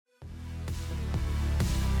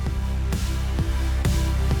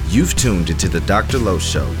You've tuned into the Dr. Lowe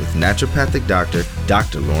Show with naturopathic doctor,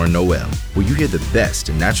 Dr. Lauren Noel, where you hear the best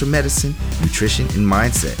in natural medicine, nutrition, and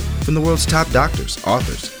mindset from the world's top doctors,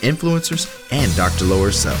 authors, influencers, and Dr. Lowe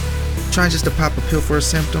herself. Trying just to pop a pill for a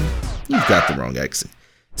symptom? You've got the wrong exit.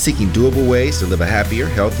 Seeking doable ways to live a happier,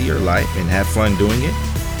 healthier life and have fun doing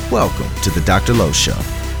it? Welcome to the Dr. Lowe Show.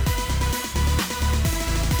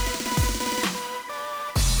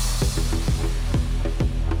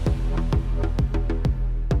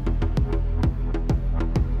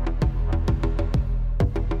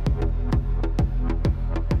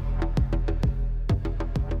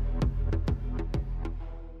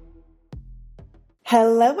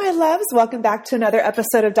 Hello, my loves. Welcome back to another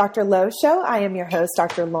episode of Dr. Lowe Show. I am your host,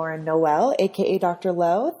 Dr. Lauren Noel, aka Dr.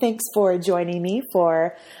 Lowe. Thanks for joining me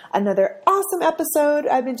for another awesome episode.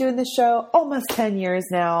 I've been doing this show almost 10 years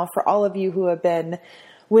now. For all of you who have been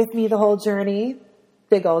with me the whole journey,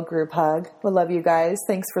 big old group hug. We love you guys.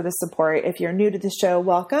 Thanks for the support. If you're new to the show,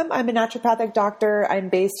 welcome. I'm a naturopathic doctor. I'm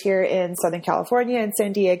based here in Southern California in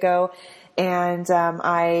San Diego. And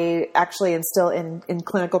I actually am still in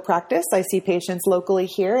clinical practice. I see patients locally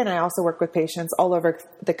here, and I also work with patients all over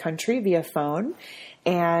the country via phone.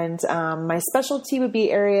 And my specialty would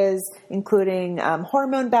be areas including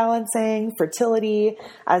hormone balancing, fertility,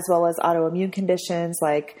 as well as autoimmune conditions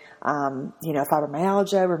like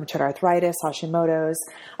fibromyalgia, rheumatoid arthritis, Hashimoto's.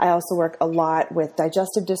 I also work a lot with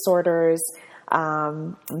digestive disorders.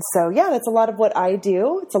 That's a lot of what I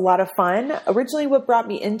do. It's a lot of fun. Originally, what brought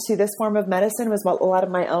me into this form of medicine was a lot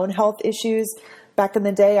of my own health issues. Back in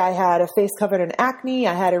the day, I had a face covered in acne.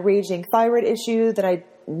 I had a raging thyroid issue that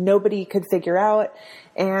nobody could figure out.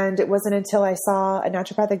 And it wasn't until I saw a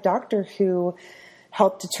naturopathic doctor who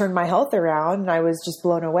helped to turn my health around, and I was just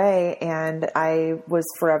blown away. And I was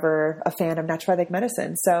forever a fan of naturopathic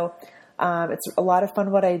medicine. So, it's a lot of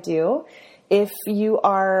fun what I do. If you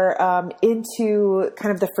are into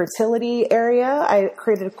kind of the fertility area, I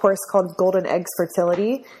created a course called Golden Eggs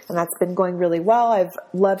Fertility, and that's been going really well. I've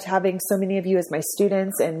loved having so many of you as my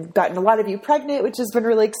students and gotten a lot of you pregnant, which has been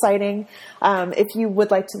really exciting. If you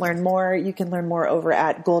would like to learn more, you can learn more over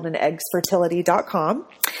at goldeneggsfertility.com.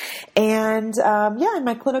 And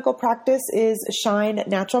my clinical practice is Shine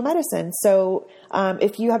Natural Medicine. So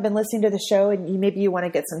if you have been listening to the show and maybe you want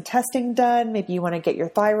to get some testing done, maybe you want to get your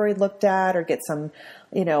thyroid looked at or get some,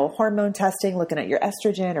 hormone testing, looking at your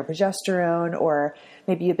estrogen or progesterone, or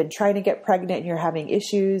maybe you've been trying to get pregnant and you're having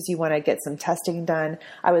issues, you want to get some testing done,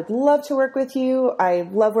 I would love to work with you. I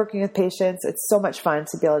love working with patients. It's so much fun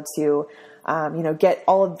to be able to get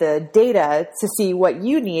all of the data to see what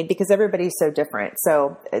you need because everybody's so different.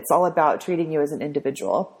 So it's all about treating you as an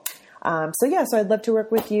individual. So I'd love to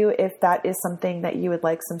work with you if that is something that you would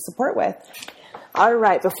like some support with. All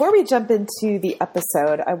right. Before we jump into the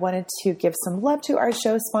episode, I wanted to give some love to our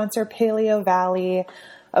show sponsor, Paleo Valley.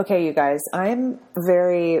 Okay, you guys, I'm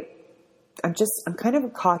kind of a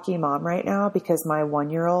cocky mom right now because my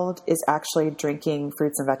 1-year-old is actually drinking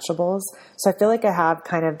fruits and vegetables. So I feel like I have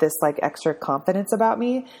kind of this extra confidence about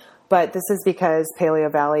me, but this is because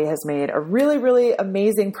Paleo Valley has made a really, really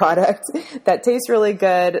amazing product that tastes really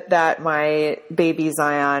good that my baby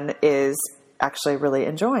Zion is actually really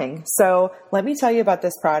enjoying. So let me tell you about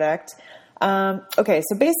this product. So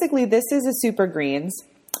basically this is a super greens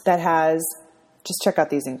that has, just check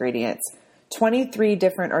out these ingredients, 23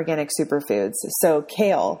 different organic superfoods. So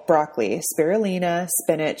kale, broccoli, spirulina,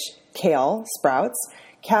 spinach, kale, sprouts,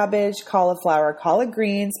 cabbage, cauliflower, collard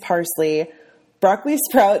greens, parsley, broccoli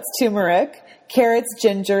sprouts, turmeric, carrots,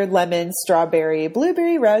 ginger, lemon, strawberry,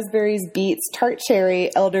 blueberry, raspberries, beets, tart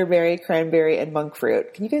cherry, elderberry, cranberry, and monk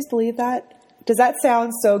fruit. Can you guys believe that? Does that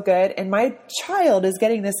sound so good? And my child is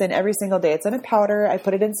getting this in every single day. It's in a powder. I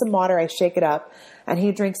put it in some water. I shake it up and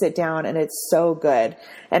he drinks it down and it's so good.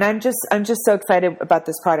 And I'm just so excited about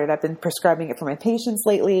this product. I've been prescribing it for my patients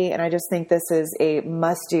lately. And I just think this is a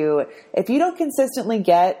must do. If you don't consistently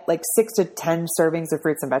get 6 to 10 servings of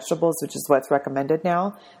fruits and vegetables, which is what's recommended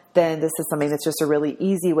now, then this is something that's just a really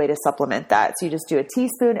easy way to supplement that. So you just do a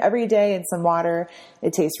teaspoon every day in some water.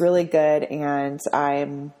 It tastes really good. And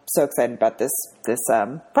I'm so excited about this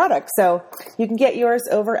product. So you can get yours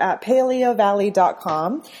over at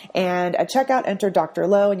paleovalley.com and at checkout, enter Dr.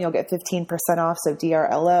 Lowe and you'll get 15% off. So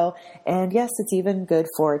DRLO. And yes, it's even good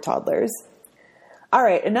for toddlers. All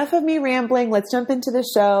right. Enough of me rambling. Let's jump into the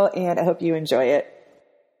show and I hope you enjoy it.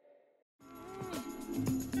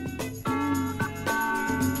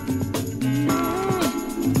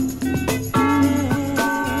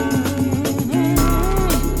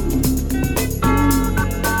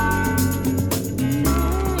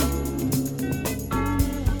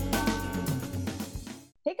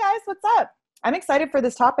 Hey guys, what's up? I'm excited for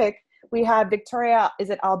this topic. We have Victoria,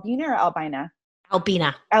 is it Albina or Albina?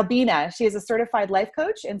 Albina. Albina. She is a certified life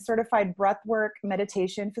coach and certified breathwork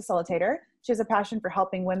meditation facilitator. She has a passion for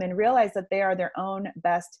helping women realize that they are their own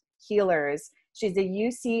best healers. She's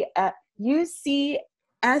a UCSF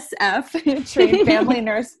trained family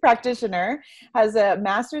nurse practitioner, has a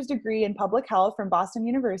master's degree in public health from Boston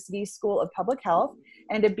University School of Public Health,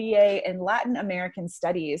 and a BA in Latin American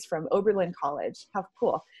Studies from Oberlin College. How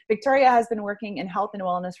cool. Victoria has been working in health and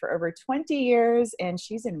wellness for over 20 years, and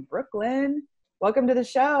she's in Brooklyn. Welcome to the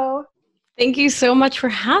show. Thank you so much for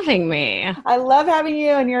having me. I love having you,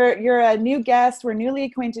 and you're a new guest. We're newly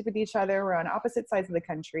acquainted with each other. We're on opposite sides of the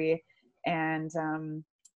country, and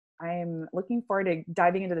I'm looking forward to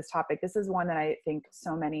diving into this topic. This is one that I think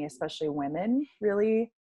so many, especially women,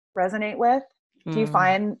 really resonate with. Do you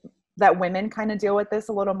find that women kind of deal with this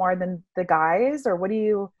a little more than the guys, or what do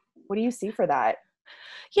you see for that?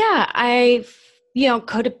 Yeah,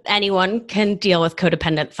 anyone can deal with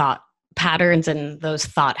codependent thought patterns and those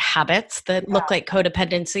thought habits that look like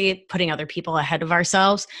codependency, putting other people ahead of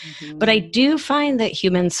ourselves. Mm-hmm. But I do find that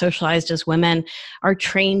humans socialized as women are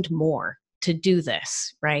trained more to do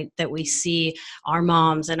this, right? That we see our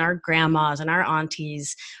moms and our grandmas and our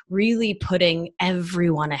aunties really putting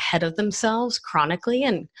everyone ahead of themselves chronically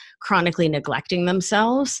and chronically neglecting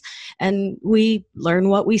themselves. And we learn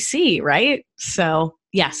what we see, right? So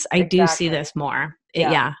yes, I do see this more.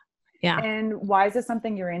 Yeah. And why is this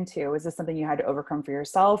something you're into? Is this something you had to overcome for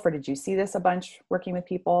yourself, or did you see this a bunch working with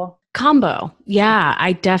people? Combo. Yeah,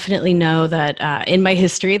 I definitely know that in my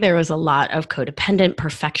history, there was a lot of codependent,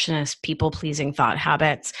 perfectionist, people-pleasing thought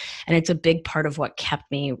habits. And it's a big part of what kept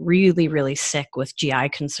me really, really sick with GI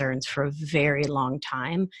concerns for a very long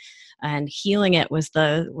time. And healing it was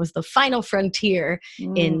the final frontier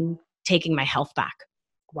in taking my health back.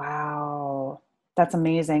 Wow. That's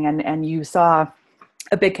amazing. And you saw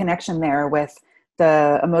a big connection there with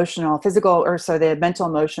the emotional, physical, or so the mental,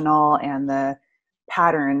 emotional, and the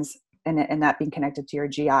patterns, and that being connected to your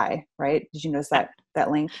GI, right? Did you notice that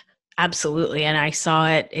link? Absolutely. And I saw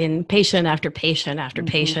it in patient after patient after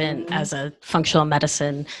patient as a functional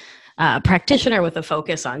medicine practitioner with a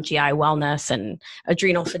focus on GI wellness and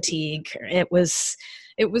adrenal fatigue. It was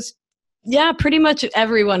pretty much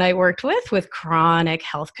everyone I worked with chronic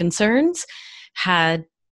health concerns had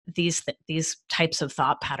these types of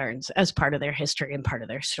thought patterns as part of their history and part of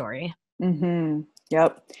their story. Mm-hmm.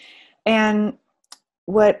 Yep. And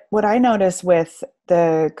what I notice with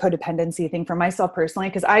the codependency thing for myself personally,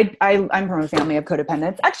 because I'm from a family of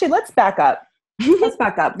codependents. Actually, let's back up.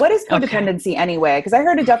 What is codependency anyway? Because I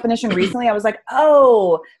heard a definition recently. I was like,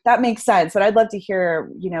 oh, that makes sense. But I'd love to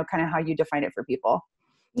hear, kind of how you define it for people.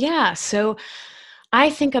 Yeah. So I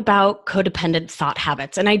think about codependent thought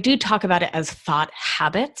habits, and I do talk about it as thought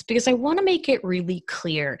habits because I want to make it really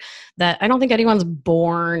clear that I don't think anyone's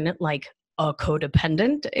born like a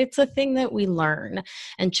codependent. It's a thing that we learn,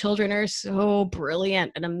 and children are so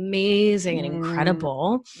brilliant and amazing and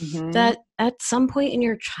incredible that at some point in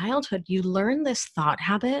your childhood, you learn this thought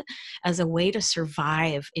habit as a way to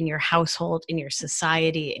survive in your household, in your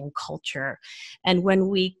society, in culture. And when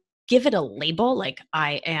we give it a label like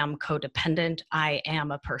I am codependent, I am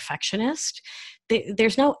a perfectionist,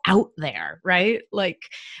 there's no out there, right? Like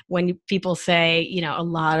when people say, a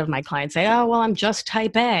lot of my clients say, oh, well, I'm just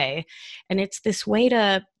type A. And it's this way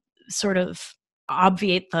to sort of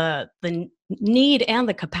obviate the need and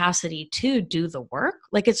the capacity to do the work.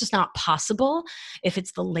 Like it's just not possible if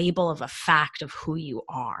it's the label of a fact of who you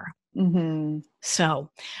are. Mm-hmm.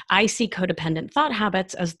 So I see codependent thought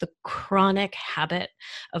habits as the chronic habit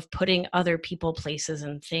of putting other people, places,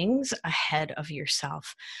 and things ahead of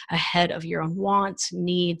yourself, ahead of your own wants,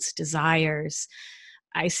 needs, desires.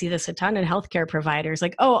 I see this a ton in healthcare providers,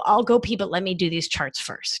 like, oh, I'll go pee, but let me do these charts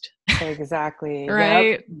first. Exactly.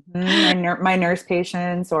 Right. Yep. My nurse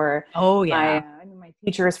patients or my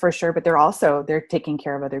teachers for sure, but they're taking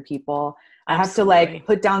care of other people. I have to like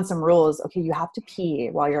put down some rules. Okay, you have to pee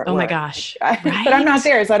while you're at work. Oh my gosh. Right? But I'm not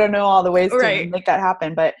there, so I don't know all the ways to make that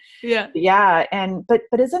happen. But yeah. And but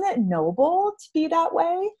isn't it noble to be that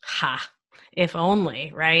way? If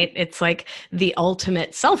only, right? It's like the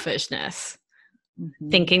ultimate selfishness.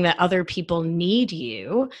 Thinking that other people need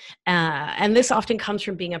you. And this often comes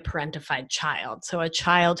from being a parentified child. So a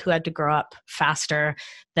child who had to grow up faster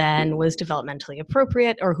than was developmentally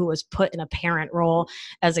appropriate or who was put in a parent role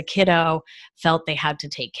as a kiddo felt they had to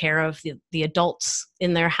take care of the adults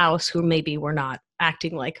in their house who maybe were not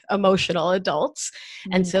acting like emotional adults.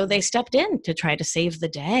 And so they stepped in to try to save the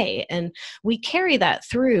day. And we carry that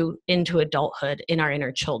through into adulthood in our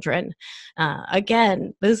inner children.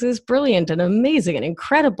 Again, this is brilliant and amazing and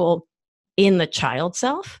incredible in the child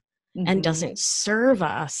self Mm-hmm. and doesn't serve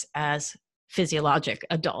us as physiologic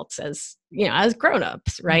adults, as as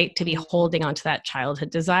grown-ups, right? To be holding on to that childhood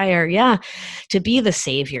desire, to be the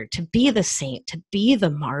savior, to be the saint, to be the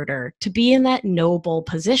martyr, to be in that noble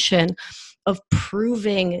position of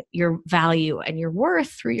proving your value and your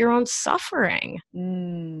worth through your own suffering.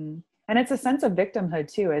 And it's a sense of victimhood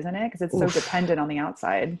too, isn't it? Because it's so dependent on the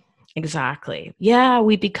outside. Exactly. Yeah,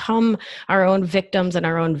 we become our own victims and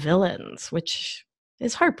our own villains, which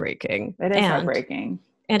is heartbreaking. It is heartbreaking.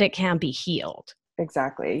 And it can be healed.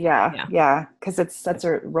 Exactly. Yeah. Because it's such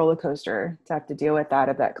a roller coaster to have to deal with that,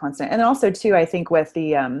 of that constant. And then also too, I think with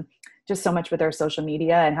the, just so much with our social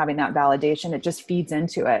media and having that validation, it just feeds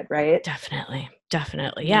into it, right? Definitely.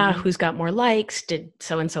 Yeah. Who's got more likes? Did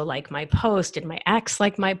so-and-so like my post? Did my ex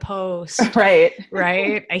like my post? Right.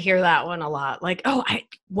 I hear that one a lot. Like, oh,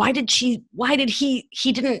 she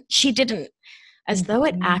didn't, as though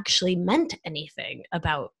it actually meant anything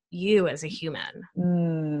about you as a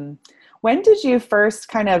human. When did you first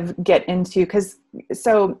kind of get into,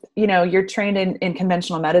 you're trained in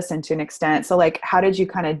conventional medicine to an extent. So like, how did you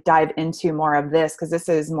kind of dive into more of this? Because this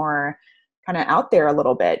is more kind of out there a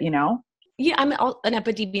little bit, Yeah, I'm an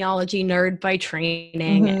epidemiology nerd by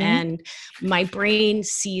training, and my brain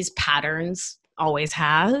sees patterns, always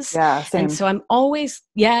has. Yeah, same. And so I'm always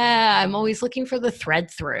looking for the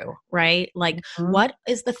thread through, right? Like, what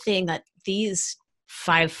is the thing that these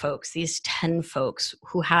 5 folks, these 10 folks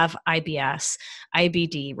who have IBS,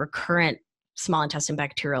 IBD, recurrent small intestine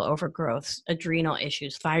bacterial overgrowth, adrenal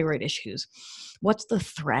issues, thyroid issues, what's the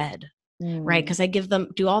thread? Right? Because I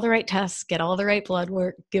do all the right tests, get all the right blood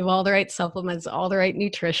work, give all the right supplements, all the right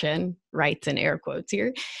nutrition, rights in air quotes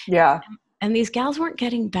here. Yeah. And these gals weren't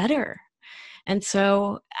getting better. And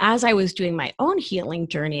so as I was doing my own healing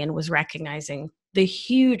journey and was recognizing the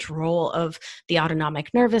huge role of the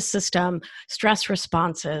autonomic nervous system, stress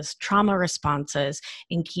responses, trauma responses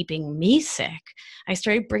in keeping me sick, I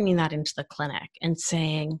started bringing that into the clinic and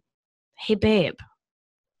saying, hey, babe,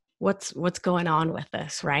 what's going on with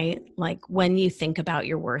this, right? Like, when you think about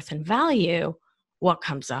your worth and value, what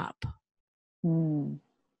comes up? And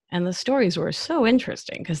the stories were so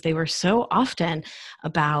interesting because they were so often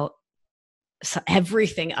about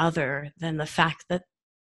everything other than the fact that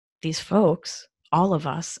these folks, all of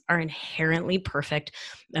us, are inherently perfect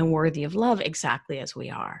and worthy of love exactly as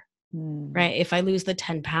we are. Right? If I lose the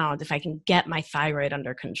 10 pounds, if I can get my thyroid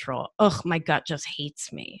under control, my gut just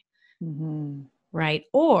hates me. Right?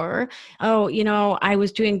 Or, I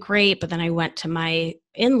was doing great, but then I went to my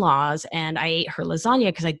in-laws and I ate her lasagna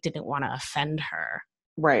because I didn't want to offend her.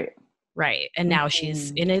 Right. And now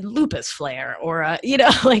she's in a lupus flare or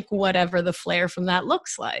like whatever the flare from that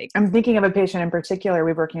looks like. I'm thinking of a patient in particular.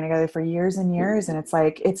 We've been working together for years and years. And it's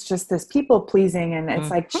like, it's just this people pleasing. And it's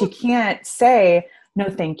like, she can't say, no,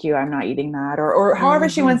 thank you, I'm not eating that. Or however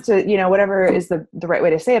she wants to, whatever is the right way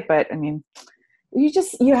to say it. But I mean,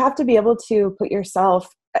 you have to be able to put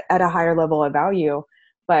yourself at a higher level of value,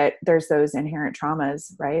 but there's those inherent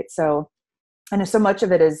traumas, right? So, and so much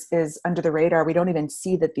of it is under the radar. We don't even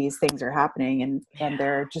see that these things are happening and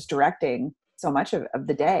they're just directing so much of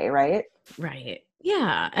the day, right? Right.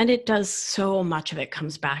 Yeah. And it does, so much of it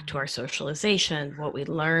comes back to our socialization, what we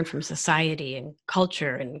learn from society and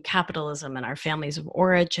culture and capitalism and our families of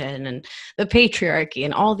origin and the patriarchy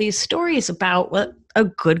and all these stories about what a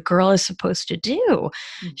good girl is supposed to do.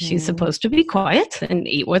 She's supposed to be quiet and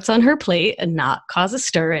eat what's on her plate and not cause a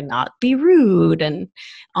stir and not be rude and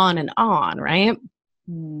on, right?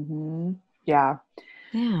 Yeah.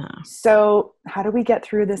 Yeah. So how do we get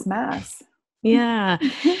through this mess? Yeah.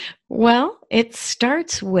 Well, it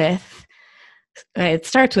starts with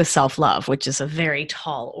self-love, which is a very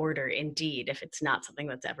tall order indeed, if it's not something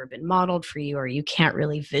that's ever been modeled for you or you can't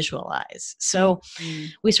really visualize. So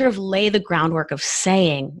we sort of lay the groundwork of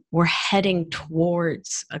saying we're heading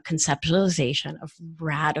towards a conceptualization of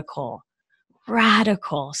radical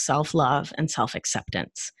self-love and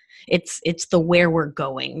self-acceptance. It's the where we're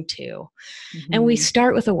going to. And we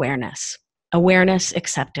start with awareness,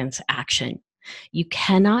 acceptance, action. You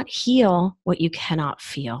cannot heal what you cannot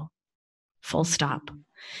feel. Full stop.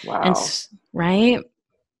 Wow. And, right?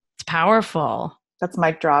 It's powerful. That's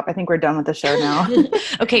mic drop. I think we're done with the show now.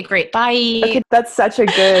 Okay, great. Bye. Okay, that's such a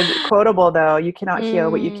good quotable though. You cannot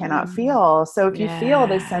heal what you cannot feel. So if you feel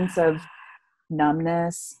this sense of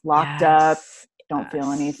numbness, locked up, don't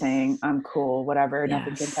feel anything, I'm cool, whatever,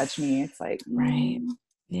 nothing can touch me. It's like, right.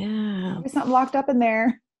 Yeah. There's something locked up in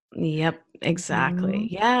there. Yep, exactly.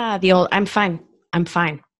 Yeah. The old, I'm fine.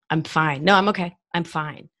 No, I'm okay. I'm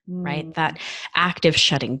fine. right? That active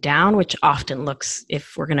shutting down, which often looks,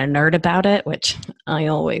 if we're going to nerd about it, which I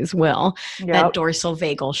always will, that dorsal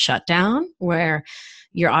vagal shutdown, where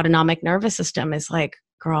your autonomic nervous system is like,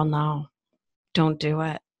 girl, no, don't do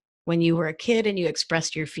it. When you were a kid and you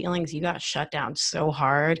expressed your feelings, you got shut down so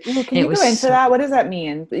hard. Ooh, can you go into that? What does that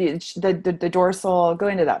mean? The dorsal, go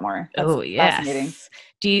into that more. That's fascinating.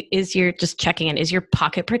 Is your, just checking in, is your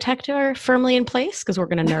pocket protector firmly in place? Because we're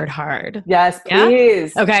going to nerd hard. Yes,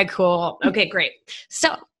 please. Yeah? Okay, cool. Okay, great.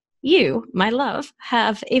 So you, my love,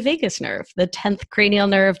 have a vagus nerve, the 10th cranial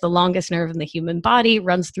nerve, the longest nerve in the human body,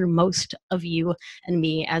 runs through most of you and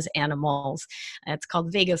me as animals. It's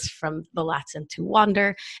called vagus from the Latin to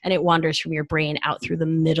wander, and it wanders from your brain out through the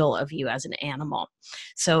middle of you as an animal.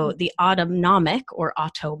 So the autonomic or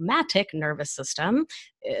automatic nervous system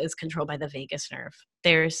is controlled by the vagus nerve.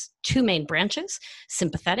 There's two main branches: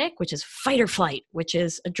 sympathetic, which is fight or flight, which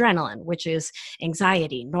is adrenaline, which is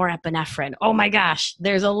anxiety, norepinephrine. Oh my gosh,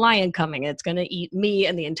 there's a lion coming. It's going to eat me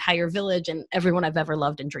and the entire village and everyone I've ever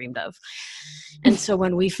loved and dreamed of. And so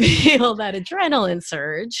when we feel that adrenaline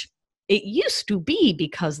surge, it used to be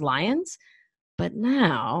because lions, but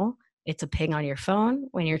now it's a ping on your phone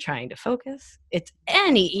when you're trying to focus. It's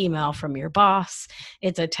any email from your boss.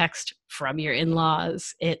 It's a text from your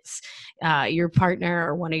in-laws. It's your partner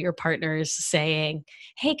or one of your partners saying,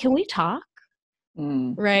 hey, can we talk?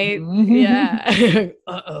 Right? Yeah.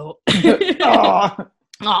 Uh-oh.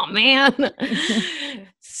 Oh, man.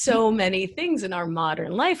 So many things in our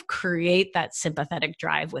modern life create that sympathetic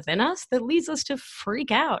drive within us that leads us to freak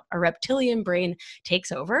out. Our reptilian brain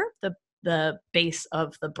takes over the base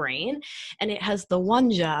of the brain, and it has the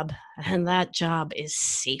one job, and that job is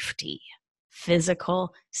safety.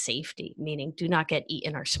 Physical safety, meaning do not get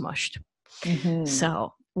eaten or smushed.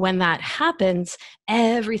 So when that happens,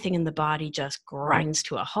 everything in the body just grinds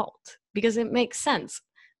to a halt, because it makes sense.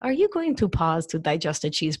 Are you going to pause to digest a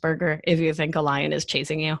cheeseburger if you think a lion is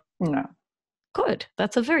chasing you? No. Good.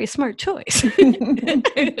 That's a very smart choice.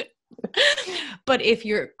 But if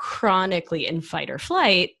you're chronically in fight or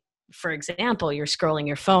flight, for example, you're scrolling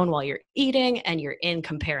your phone while you're eating and you're in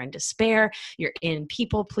compare and despair, you're in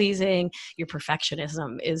people pleasing, your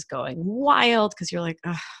perfectionism is going wild because you're like,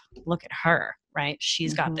 look at her, right?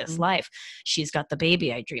 She's got this life. She's got the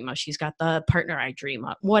baby I dream of. She's got the partner I dream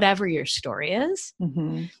of. Whatever your story is,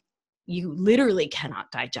 you literally cannot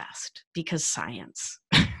digest because science.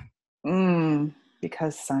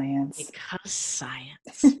 Because science. Because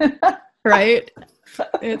science. Right?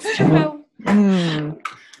 It's true.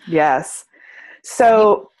 Yes.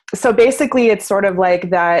 So basically it's sort of like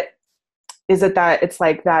that. Is it that it's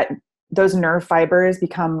like that those nerve fibers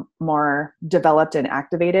become more developed and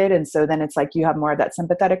activated? And so then it's like you have more of that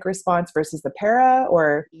sympathetic response versus the para,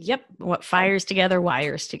 or? Yep. What fires together,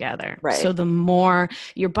 wires together. Right. So the more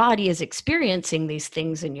your body is experiencing these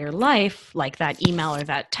things in your life, like that email or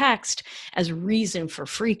that text, as reason for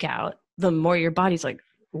freak out, the more your body's like,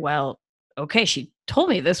 well, okay, she told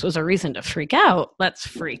me this was a reason to freak out. Let's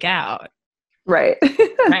freak out. Right.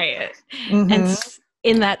 Right. And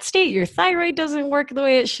in that state, your thyroid doesn't work the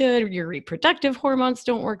way it should. Your reproductive hormones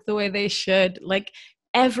don't work the way they should. Like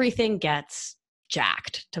everything gets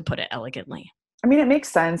jacked, to put it elegantly. I mean, it makes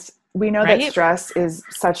sense. We know that stress is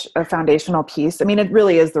such a foundational piece. I mean, it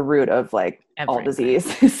really is the root of like all disease.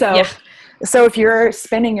 So if you're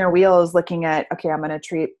spinning your wheels looking at, okay, I'm going to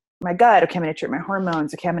treat my gut, okay, I'm going to treat my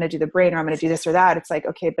hormones, okay, I'm going to do the brain, or I'm going to do this or that. It's like,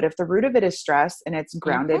 okay, but if the root of it is stress and it's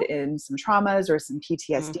grounded in some traumas or some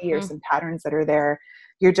PTSD or some patterns that are there,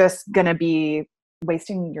 you're just going to be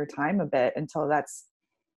wasting your time a bit until that's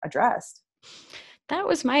addressed. That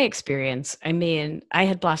was my experience. I mean, I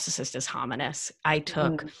had blastocystis hominis. I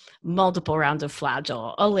took multiple rounds of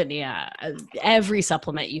Flagyl, Alinea, every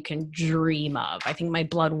supplement you can dream of. I think my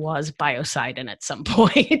blood was Biocidin at some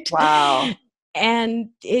point. Wow.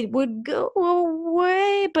 And it would go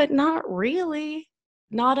away, but not really.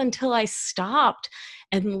 Not until I stopped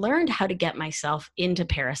and learned how to get myself into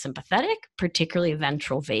parasympathetic, particularly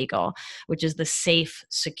ventral vagal, which is the safe,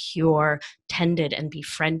 secure, tended, and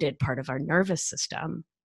befriended part of our nervous system.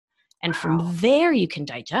 And from there, you can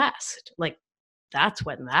digest. Like, that's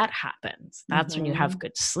when that happens. That's when you have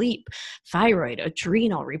good sleep, thyroid,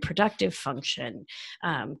 adrenal, reproductive function,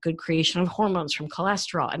 good creation of hormones from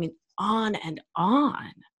cholesterol. I mean, on and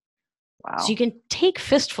on. Wow. So you can take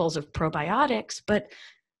fistfuls of probiotics, but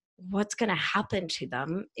what's going to happen to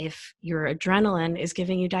them if your adrenaline is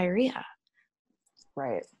giving you diarrhea?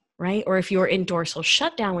 Right. right? Or if you're in dorsal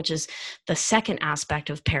shutdown, which is the second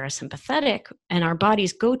aspect of parasympathetic, and our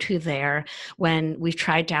bodies go to there when we've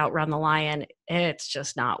tried to outrun the lion, it's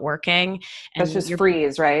just not working. And That's just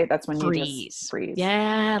freeze, right? That's when you just freeze. freeze.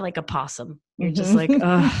 Yeah, like a possum. You're Mhm. just like,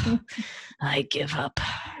 oh, I give up.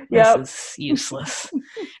 Yep. This is useless,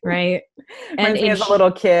 right? And Reminds me as a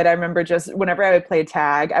little kid, I remember just whenever I would play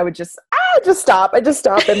tag, I would just stop. I just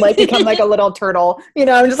stop and like become like a little turtle. You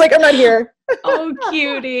know, I'm just like, I'm not here. Oh,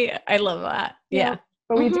 cutie. I love that. Yeah.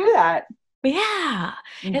 But we do that. Yeah.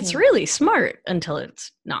 It's Mhm. really smart until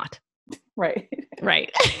it's not. Right.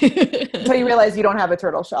 Right. Until you realize you don't have a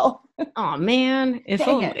turtle shell. Oh, man. If Dang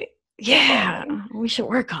only. it. Yeah. We should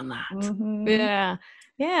work on that. Mhm. Yeah.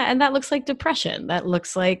 Yeah. And that looks like depression. That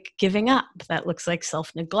looks like giving up. That looks like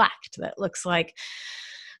self-neglect. That looks like,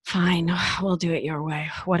 fine, we'll do it your way.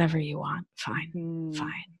 Whatever you want. Fine. Mhm.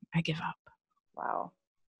 Fine. I give up. Wow.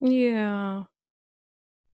 Yeah.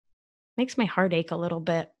 Makes my heart ache a little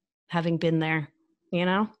bit having been there, you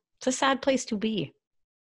know? It's a sad place to be.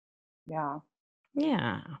 Yeah.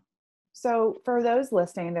 Yeah. So for those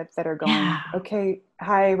listening that are going, Yeah. okay,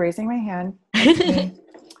 hi, raising my hand. That's me.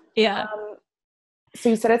 Yeah. So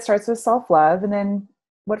you said it starts with self-love, and then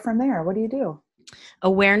what from there? What do you do?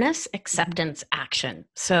 Awareness, acceptance, action.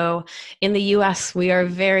 So in the US, we are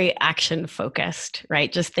very action focused,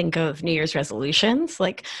 right? Just think of New Year's resolutions.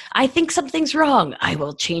 Like, I think something's wrong. I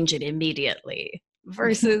will change it immediately.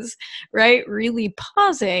 Versus, right, really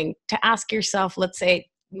pausing to ask yourself, let's say,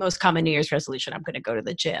 most common New Year's resolution, I'm going to go to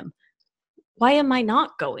the gym. Why am I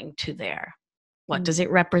not going to there? What does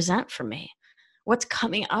it represent for me? What's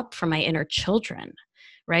coming up for my inner children,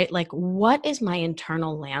 right? Like, what is my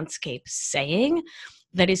internal landscape saying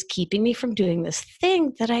that is keeping me from doing this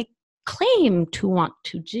thing that I claim to want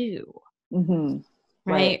to do? Mm-hmm.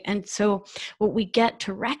 Right. And so what we get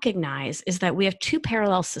to recognize is that we have two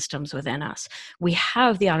parallel systems within us. We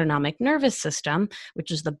have the autonomic nervous system, which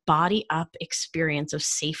is the body up experience of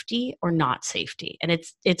safety or not safety. And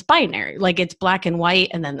it's binary, like it's black and white.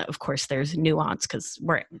 And then of course there's nuance because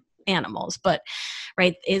we're animals, but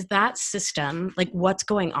right, is that system, like what's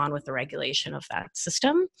going on with the regulation of that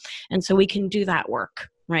system? And so we can do that work,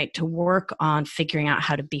 right? To work on figuring out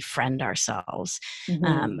how to befriend ourselves,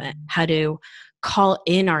 how to call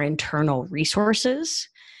in our internal resources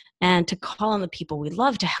and to call on the people we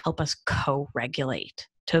love to help us co-regulate,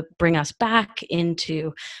 to bring us back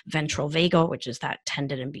into ventral vagal, which is that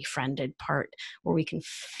tended and befriended part where we can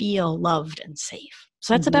feel loved and safe.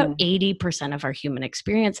 So that's about 80% of our human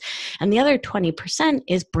experience. And the other 20%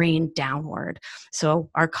 is brain downward. So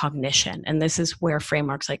our cognition. And this is where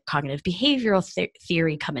frameworks like cognitive behavioral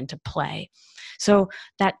theory come into play. So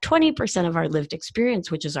that 20% of our lived experience,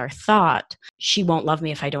 which is our thought, she won't love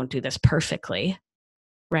me if I don't do this perfectly,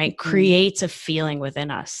 right? Creates a feeling within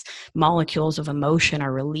us. Molecules of emotion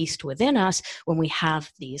are released within us when we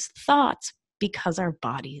have these thoughts because our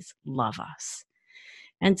bodies love us.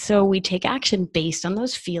 And so we take action based on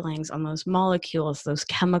those feelings, on those molecules, those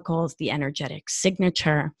chemicals, the energetic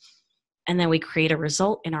signature, and then we create a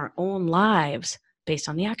result in our own lives based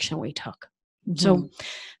on the action we took. So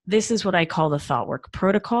this is what I call the thought work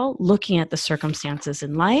protocol, looking at the circumstances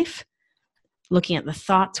in life, looking at the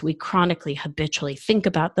thoughts we chronically, habitually think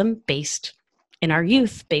about them based in our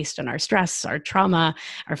youth, based on our stress, our trauma,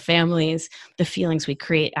 our families, the feelings we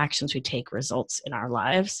create, actions we take, results in our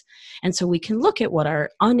lives. And so we can look at what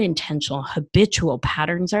our unintentional, habitual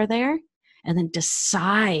patterns are there and then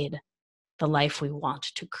decide the life we want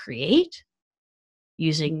to create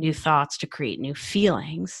using new thoughts to create new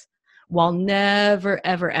feelings while never,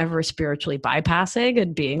 ever, ever spiritually bypassing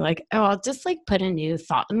and being like, oh, I'll just like put a new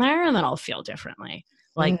thought in there and then I'll feel differently.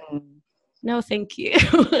 Like, no, thank you.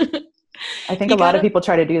 I think a lot of people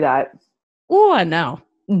try to do that. Oh, I know.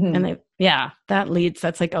 And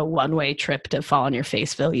that's like a one-way trip to Fall on Your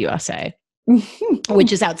Faceville, USA,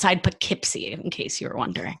 which is outside Poughkeepsie, in case you were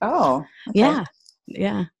wondering. Oh, okay.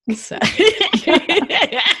 Yeah. So.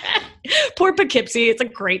 Poor Poughkeepsie. It's a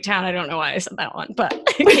great town. I don't know why I said that one, but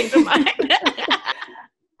it came to mind.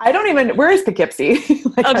 where is Poughkeepsie?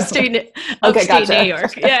 Upstate gotcha. New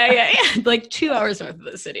York. Yeah. Like 2 hours north of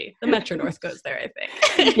the city. The Metro North goes there, I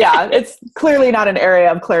think. Yeah, it's clearly not an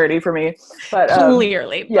area of clarity for me. But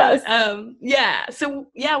clearly. Yes. But, So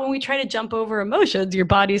when we try to jump over emotions, your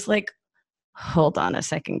body's like, hold on a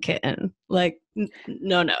second, kitten. Like,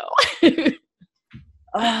 no.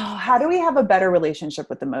 How do we have a better relationship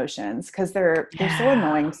with emotions? Because they're so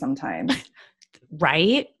annoying sometimes.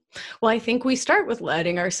 Right? Well, I think we start with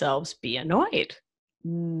letting ourselves be annoyed.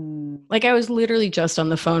 Like I was literally just on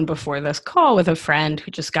the phone before this call with a friend who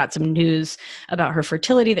just got some news about her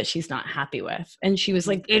fertility that she's not happy with. And she was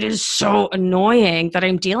like, it is so annoying that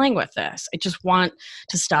I'm dealing with this. I just want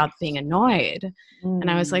to stop being annoyed. And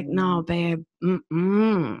I was like, no, babe,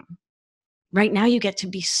 right now you get to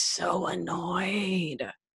be so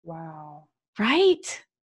annoyed. Wow. Right?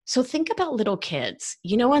 So think about little kids.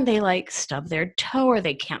 You know, when they like stub their toe or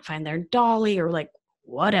they can't find their dolly or like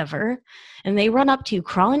whatever, and they run up to you,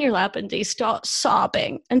 crawl in your lap, and they start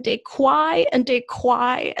sobbing and they cry and they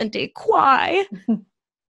cry and they cry.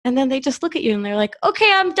 And then they just look at you and they're like,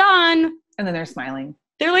 okay, I'm done. And then they're smiling.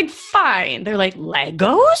 They're like, fine. They're like,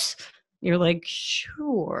 Legos? You're like,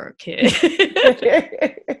 sure, kid.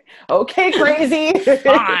 Okay, crazy.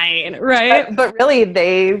 Fine, right? But really,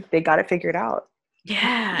 they got it figured out.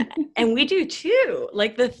 Yeah. And we do too.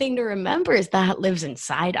 Like the thing to remember is that lives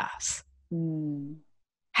inside us.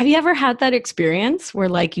 Have you ever had that experience where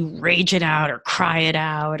like you rage it out or cry it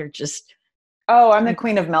out or just... Oh, I'm the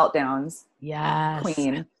queen of meltdowns. Yes.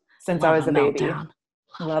 Queen. Since I was a baby. Meltdown.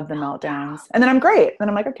 Love the meltdowns. And then I'm great. Then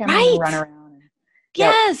I'm like, okay, I'm going to run around.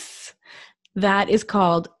 Yes. That is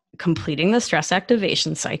called completing the stress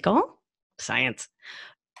activation cycle, science,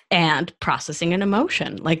 and processing an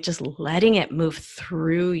emotion, like just letting it move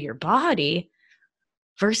through your body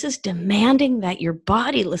versus demanding that your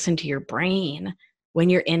body listen to your brain when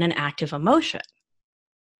you're in an active emotion.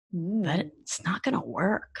 But it's not going to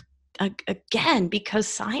work. Again, because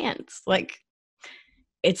science, like,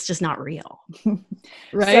 it's just not real.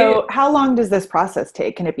 Right? So how long does this process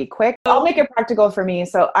take? Can it be quick? I'll make it practical for me.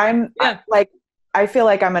 So I feel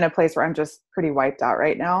like I'm in a place where I'm just pretty wiped out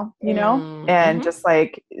right now, you know, and just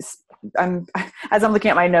like as I'm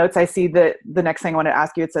looking at my notes, I see that the next thing I want to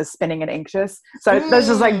ask you, it says spinning and anxious. So that's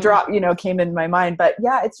just like came in my mind, but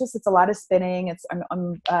yeah, it's a lot of spinning.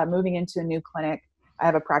 I'm moving into a new clinic. I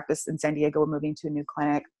have a practice in San Diego. We're moving to a new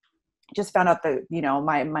clinic. Just found out that,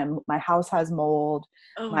 my house has mold.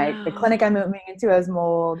 The clinic I'm moving into has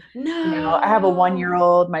mold. No. I have a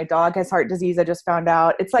 1-year-old. My dog has heart disease. I just found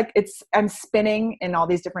out. It's like, I'm spinning in all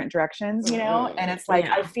these different directions, and it's like,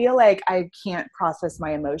 I feel like I can't process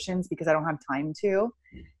my emotions because I don't have time to.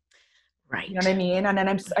 Right. You know what I mean? And then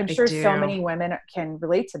I'm sure so many women can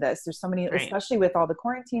relate to this. There's so many, especially with all the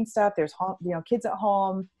quarantine stuff, there's home, kids at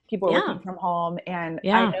home, people are working from home. And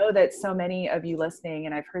I know that so many of you listening,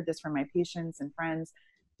 and I've heard this from my patients and friends,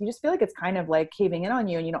 you just feel like it's kind of like caving in on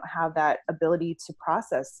you and you don't have that ability to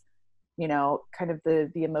process, kind of the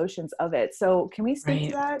emotions of it. So can we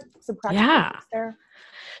speak to that? Some practical tips there?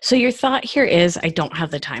 So your thought here is, I don't have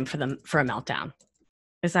the time for a meltdown.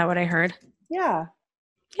 Is that what I heard? Yeah.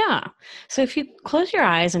 Yeah. So if you close your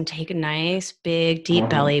eyes and take a nice, big, deep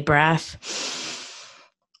belly breath,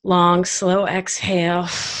 long, slow exhale.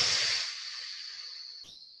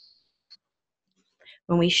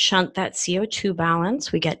 When we shunt that CO2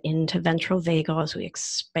 balance, we get into ventral vagal as we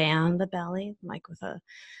expand the belly, like with a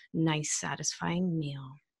nice, satisfying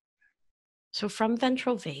meal. So from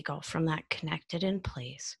ventral vagal, from that connected in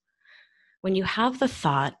place, when you have the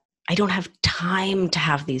thought, I don't have time to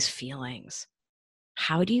have these feelings,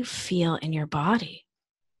 how do you feel in your body?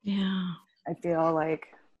 Yeah. I feel like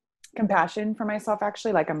compassion for myself,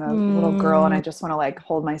 actually. Like I'm a little girl and I just want to like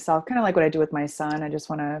hold myself, kind of like what I do with my son. I just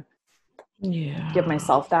want to give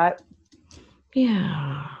myself that.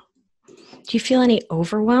 Yeah. Do you feel any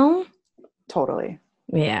overwhelm? Totally.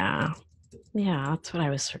 Yeah. Yeah. That's what I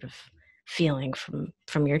was sort of feeling from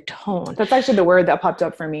your tone. That's actually the word that popped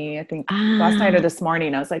up for me. I think last night or this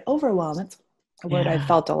morning, I was like, overwhelm. That's a word I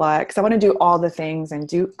felt a lot because I want to do all the things and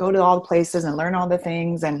go to all the places and learn all the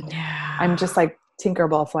things. And I'm just like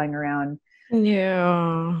Tinkerbell flying around.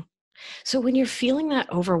 Yeah. So when you're feeling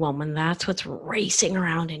that overwhelm, when that's what's racing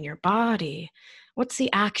around in your body, what's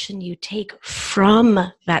the action you take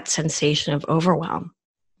from that sensation of overwhelm?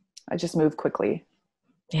 I just move quickly.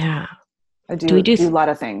 Yeah. I do a lot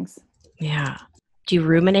of things. Yeah. Do you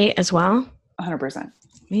ruminate as well? 100%.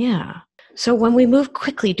 Yeah. So when we move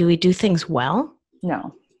quickly, do we do things well?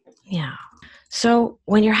 No. Yeah. So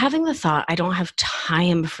when you're having the thought, I don't have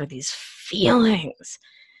time for these feelings,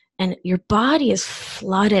 and your body is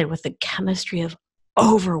flooded with the chemistry of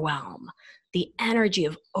overwhelm, the energy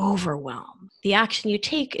of overwhelm, the action you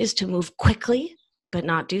take is to move quickly, but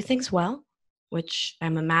not do things well, which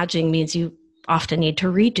I'm imagining means you often need to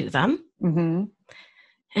redo them, and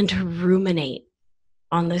to ruminate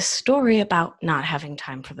on this story about not having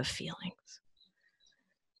time for the feelings.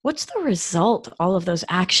 What's the result all of those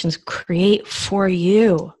actions create for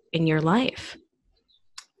you in your life?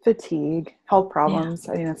 Fatigue, health problems.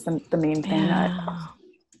 I think that's the main thing.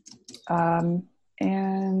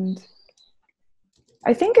 And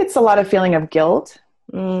I think it's a lot of feeling of guilt,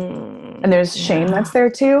 and there's shame that's there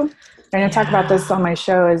too. And I talk about this on my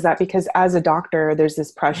show, is that because as a doctor, there's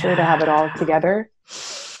this pressure to have it all together.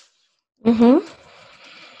 Mm-hmm.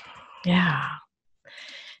 Yeah.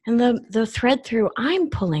 And the thread through I'm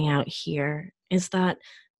pulling out here is that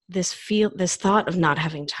this thought of not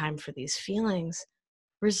having time for these feelings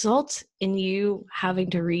results in you having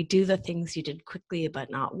to redo the things you did quickly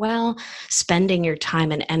but not well, spending your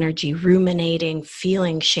time and energy ruminating,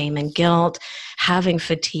 feeling shame and guilt, having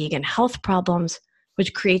fatigue and health problems,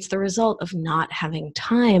 which creates the result of not having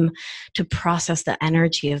time to process the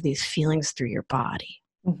energy of these feelings through your body.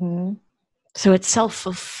 Mm-hmm. So it's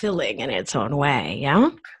self-fulfilling in its own way, yeah?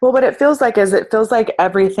 Well, what it feels like is it feels like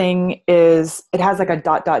everything is, it has like a ...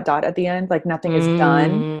 at the end, like nothing is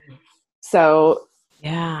done. So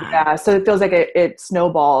yeah, so it feels like it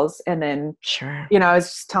snowballs. And then, sure. I was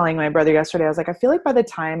just telling my brother yesterday, I was like, I feel like by the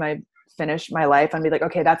time I finish my life, I'd be like,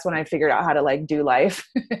 okay, that's when I figured out how to like do life.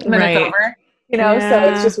 And then it's over, so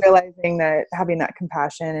it's just realizing that, having that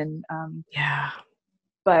compassion and,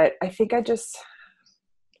 but I think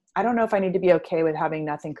I don't know if I need to be okay with having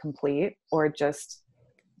nothing complete, or just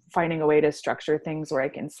finding a way to structure things where I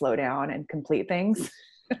can slow down and complete things.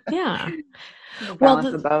 Yeah.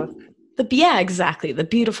 Balance of both. Yeah, exactly. The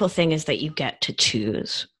beautiful thing is that you get to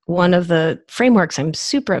choose. One of the frameworks I'm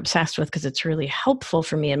super obsessed with, because it's really helpful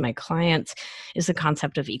for me and my clients, is the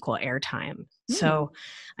concept of equal airtime. So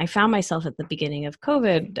I found myself at the beginning of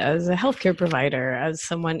COVID as a healthcare provider, as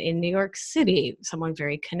someone in New York City, someone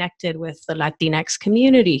very connected with the Latinx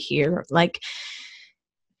community here. Like,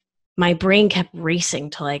 my brain kept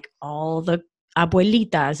racing to like all the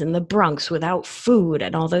abuelitas in the Bronx without food,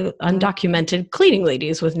 and all the undocumented cleaning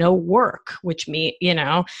ladies with no work, which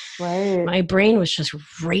my brain was just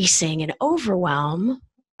racing in overwhelm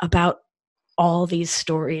about all these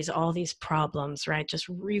stories, all these problems, right? Just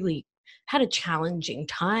really had a challenging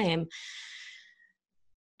time.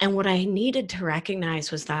 And what I needed to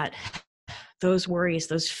recognize was that those worries,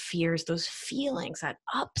 those fears, those feelings, that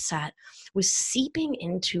upset was seeping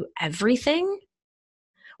into everything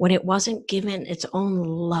when it wasn't given its own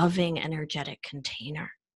loving, energetic container.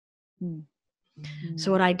 Mm-hmm.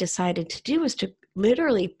 So what I decided to do was to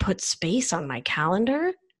literally put space on my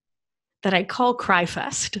calendar that I call Cry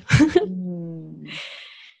Fest.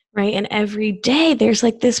 Right? And every day there's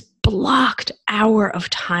like this blocked hour of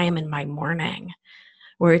time in my morning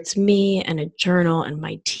where it's me and a journal and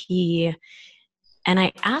my tea. And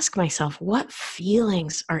I ask myself, what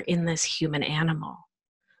feelings are in this human animal?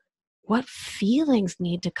 What feelings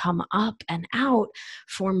need to come up and out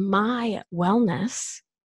for my wellness,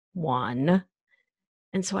 one,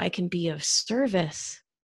 and so I can be of service,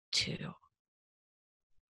 two.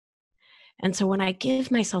 And so when I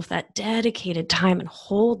give myself that dedicated time and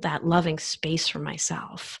hold that loving space for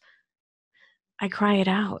myself, I cry it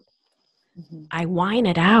out. Mm-hmm. I whine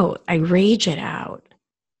it out. I rage it out.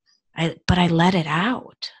 But I let it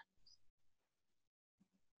out.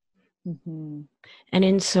 Mm-hmm. And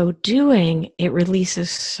in so doing, it releases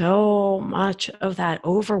so much of that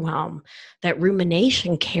overwhelm that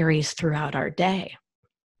rumination carries throughout our day.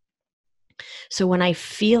 So when I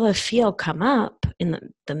feel a feel come up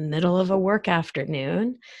in the middle of a work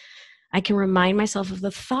afternoon, I can remind myself of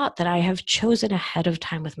the thought that I have chosen ahead of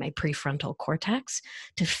time with my prefrontal cortex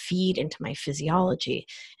to feed into my physiology.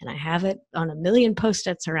 And I have it on a million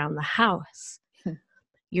Post-its around the house.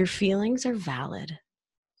 Your feelings are valid.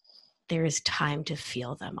 There is time to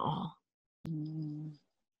feel them all.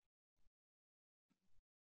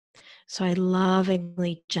 So I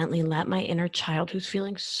lovingly, gently let my inner child, who's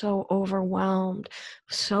feeling so overwhelmed,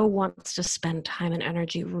 so wants to spend time and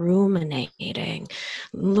energy ruminating,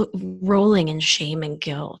 rolling in shame and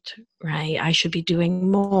guilt, right? I should be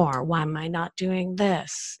doing more. Why am I not doing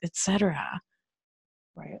this, etc.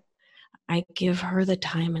 Right. I give her the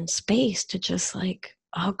time and space to just like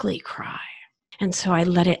ugly cry. And so I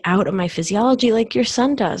let it out of my physiology like your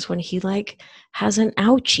son does when he like has an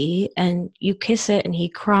ouchie and you kiss it and he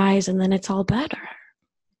cries and then it's all better.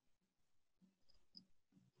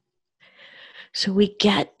 So we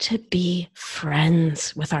get to be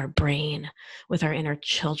friends with our brain, with our inner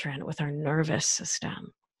children, with our nervous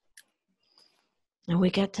system. And we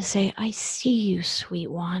get to say, I see you, sweet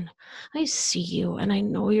one. I see you and I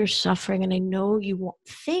know you're suffering and I know you won't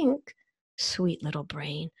think, sweet little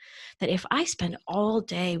brain, that if I spend all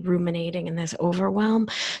day ruminating in this overwhelm,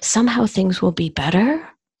 somehow things will be better.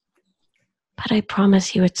 But I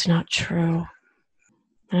promise you it's not true.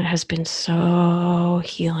 And it has been so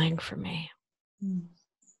healing for me.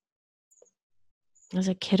 As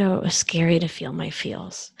a kiddo, it was scary to feel my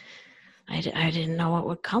feels. I didn't know what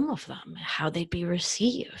would come of them, how they'd be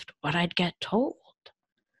received, what I'd get told.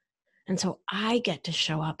 And so I get to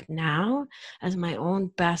show up now as my own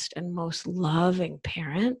best and most loving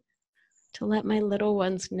parent to let my little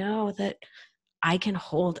ones know that I can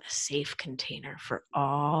hold a safe container for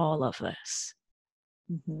all of this.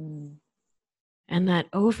 Mm-hmm. And that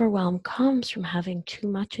overwhelm comes from having too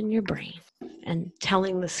much in your brain and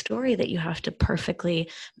telling the story that you have to perfectly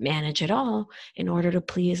manage it all in order to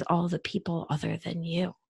please all the people other than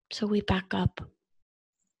you. So we back up.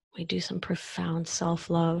 We do some profound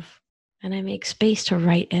self-love, and I make space to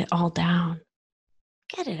write it all down.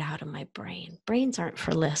 Get it out of my brain. Brains aren't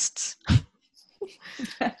for lists.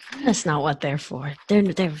 That's not what they're for. They're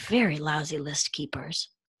very lousy list keepers.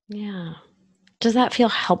 Yeah. Does that feel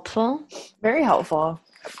helpful? Very helpful.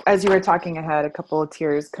 As you were talking, I had a couple of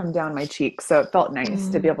tears come down my cheeks. So it felt nice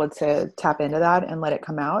to be able to tap into that and let it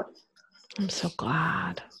come out. I'm so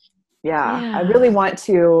glad. Yeah. I really want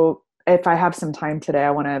to, if I have some time today, I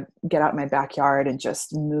want to get out in my backyard and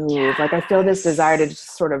just move. Yes. Like I feel this desire to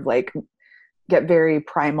just sort of like get very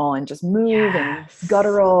primal and just move and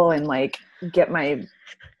guttural and like get my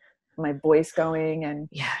voice going and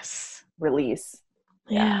release.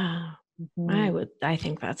 Yeah. Mm-hmm. I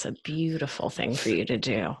think that's a beautiful thing for you to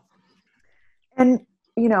do. And,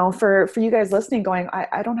 you know, for you guys listening going,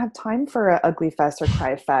 I don't have time for a ugly fest or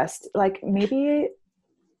cry fest. Like maybe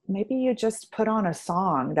you just put on a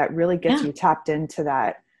song that really gets you tapped into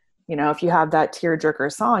that. You know, if you have that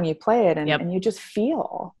tearjerker song, you play it and you just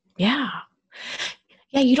feel. Yeah.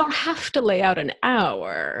 Yeah, you don't have to lay out an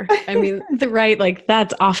hour. I mean, like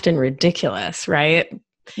that's often ridiculous, right?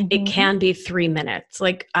 Mm-hmm. It can be 3 minutes,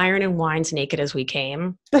 like Iron and Wine's Naked as We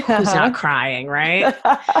Came. Who's not crying, right?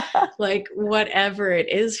 Like whatever it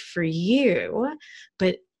is for you,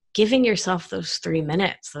 but giving yourself those 3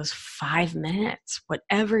 minutes, those 5 minutes,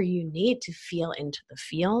 whatever you need to feel into the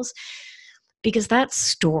feels, because that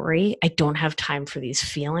story, I don't have time for these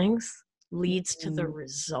feelings, leads to the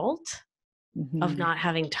result of not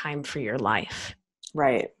having time for your life.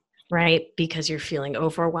 Right? Because you're feeling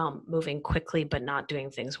overwhelmed, moving quickly, but not doing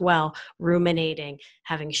things well, ruminating,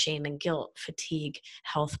 having shame and guilt, fatigue,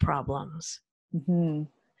 health problems. Mm-hmm.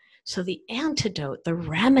 So the antidote, the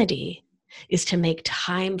remedy, is to make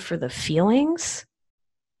time for the feelings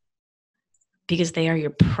because they are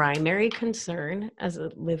your primary concern as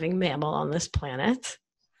a living mammal on this planet.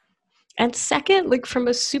 And second, like from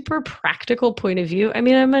a super practical point of view, I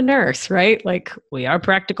mean, I'm a nurse, right? Like we are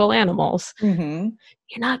practical animals. Mm-hmm.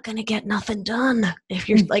 You're not going to get nothing done if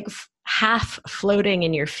you're like half floating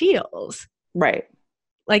in your feels. Right.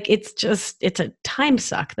 Like it's a time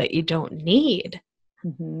suck that you don't need.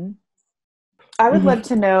 Mm-hmm. I would love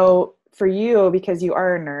to know for you, because you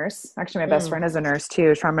are a nurse. Actually, my best friend is a nurse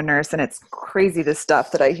too, trauma nurse. And it's crazy the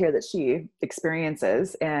stuff that I hear that she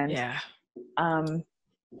experiences. And,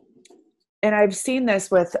 and I've seen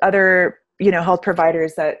this with other, health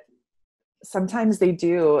providers that sometimes they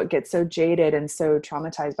do get so jaded and so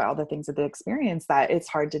traumatized by all the things that they experience that it's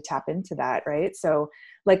hard to tap into that. Right. So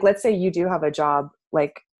like, let's say you do have a job,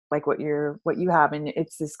 like what you have, and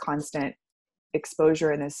it's this constant exposure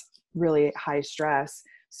and this really high stress.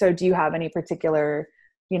 So do you have any particular,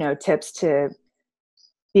 tips to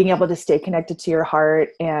being able to stay connected to your heart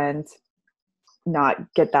and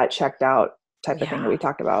not get that checked out type of thing that we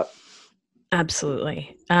talked about?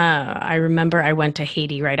 Absolutely. I remember I went to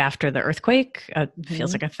Haiti right after the earthquake.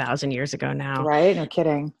 Feels like 1,000 years ago now. Right. No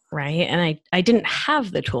kidding. Right. And I didn't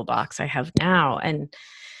have the toolbox I have now. And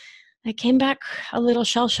I came back a little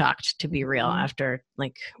shell-shocked, to be real, after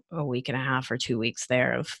like a week and a half or 2 weeks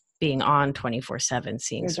there of being on 24/7,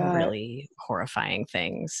 seeing some really horrifying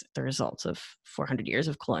things, the results of 400 years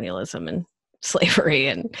of colonialism and slavery,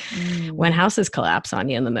 and when houses collapse on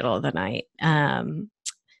you in the middle of the night.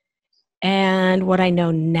 And what I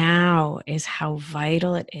know now is how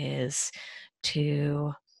vital it is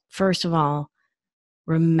to, first of all,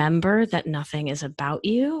 remember that nothing is about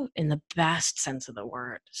you in the best sense of the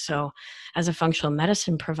word. So as a functional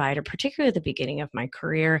medicine provider, particularly at the beginning of my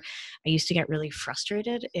career, I used to get really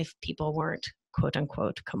frustrated if people weren't quote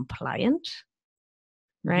unquote compliant,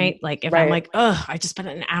 right? Like if I'm like, oh, I just spent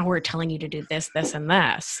an hour telling you to do this, this, and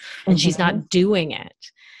this, and she's not doing it.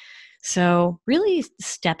 So really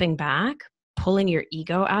stepping back, pulling your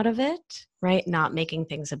ego out of it, right? Not making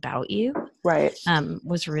things about you, right?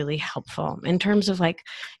 Was really helpful in terms of like,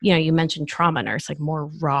 you mentioned trauma nurse, like more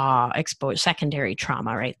raw exposed secondary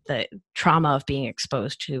trauma, right? The trauma of being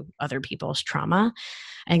exposed to other people's trauma.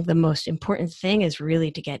 I think the most important thing is really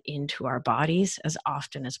to get into our bodies as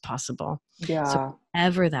often as possible. Yeah. So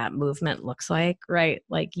whatever that movement looks like, right?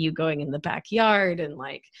 Like you going in the backyard and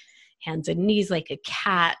like, hands and knees like a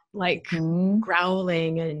cat, like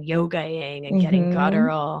growling and yogaing and getting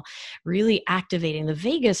guttural, really activating the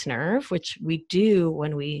vagus nerve, which we do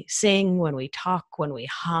when we sing, when we talk, when we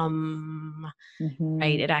hum,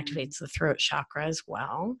 right? It activates the throat chakra as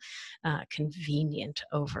well. Convenient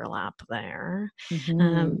overlap there.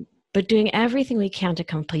 But doing everything we can to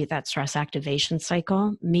complete that stress activation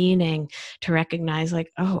cycle, meaning to recognize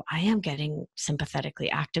like, oh, I am getting sympathetically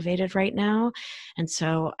activated right now. And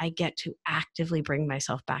so I get to actively bring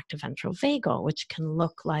myself back to ventral vagal, which can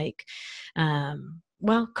look like,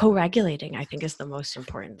 co-regulating, I think is the most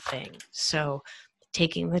important thing. So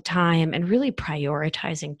taking the time and really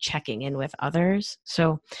prioritizing checking in with others.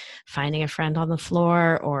 So finding a friend on the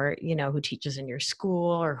floor or, who teaches in your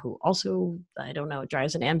school or who also,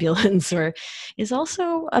 drives an ambulance or is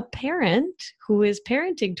also a parent who is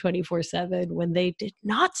parenting 24/7 when they did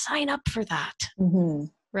not sign up for that.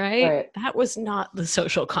 Right? That was not the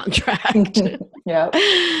social contract. But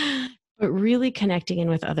really connecting in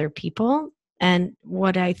with other people. And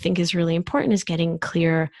what I think is really important is getting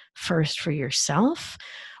clear first for yourself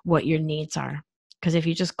what your needs are. Because if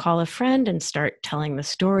you just call a friend and start telling the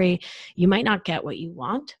story, you might not get what you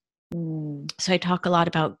want. So I talk a lot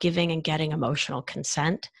about giving and getting emotional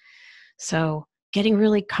consent. So getting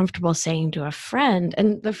really comfortable saying to a friend,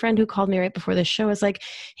 and the friend who called me right before the show was like,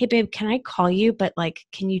 hey, babe, can I call you? But like,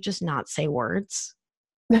 can you just not say words?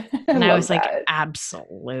 And I was like,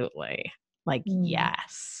 absolutely. Like,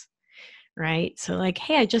 yes. Right? So like,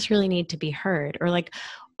 hey, I just really need to be heard. Or like,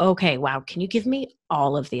 okay, wow, can you give me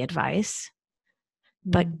all of the advice?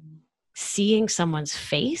 But seeing someone's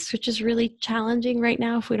face, which is really challenging right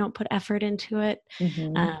now if we don't put effort into it,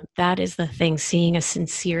 that is the thing. Seeing a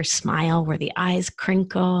sincere smile where the eyes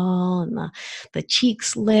crinkle and the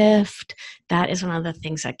cheeks lift, that is one of the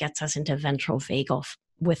things that gets us into ventral vagal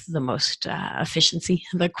with the most efficiency,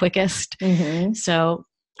 the quickest. So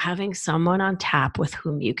having someone on tap with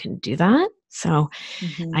whom you can do that. So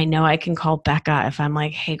I know I can call Becca if I'm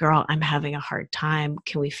like, hey girl, I'm having a hard time.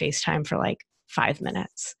 Can we FaceTime for like 5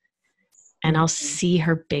 minutes? And I'll see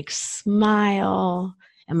her big smile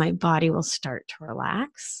and my body will start to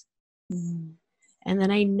relax. And then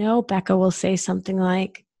I know Becca will say something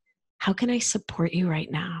like, how can I support you right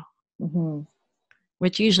now?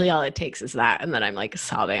 Which usually all it takes is that. And then I'm like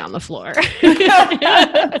sobbing on the floor.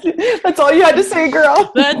 That's all you had to say,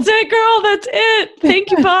 girl. That's it, girl. That's it. Thank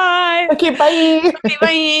you. Bye. Okay, bye. Okay,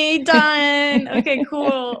 bye. Done. Okay,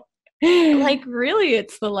 cool. Like really,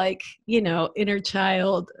 it's the inner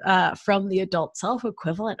child from the adult self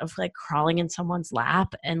equivalent of like crawling in someone's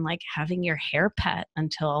lap and like having your hair pet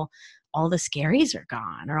until all the scaries are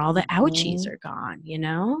gone or all the ouchies are gone,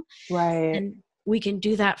 Right. And we can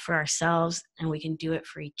do that for ourselves and we can do it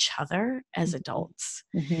for each other as adults.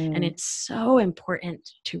 And it's so important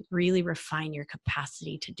to really refine your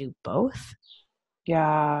capacity to do both.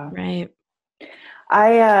 Yeah. Right.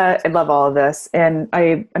 I love all of this. And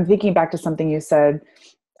I'm thinking back to something you said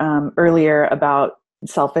earlier about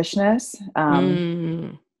selfishness.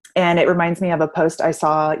 And it reminds me of a post I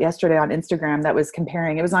saw yesterday on Instagram that was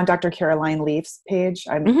comparing, it was on Dr. Caroline Leaf's page.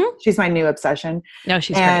 She's my new obsession. No,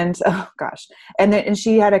 she's great. Oh gosh. And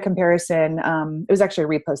she had a comparison. It was actually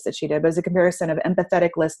a repost that she did, but it was a comparison of empathetic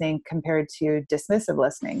listening compared to dismissive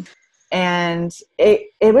listening. And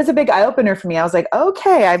it was a big eye opener for me. I was like,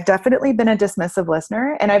 okay, I've definitely been a dismissive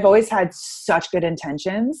listener and I've always had such good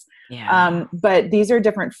intentions. But these are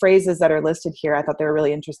different phrases that are listed here. I thought they were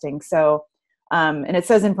really interesting. So, and it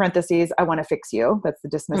says in parentheses, I want to fix you. That's the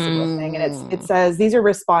dismissive listening. And it says, these are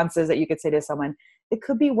responses that you could say to someone. It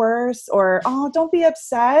could be worse, or, oh, don't be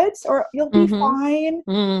upset, or you'll be fine.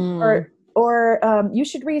 Or you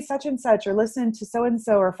should read such and such, or listen to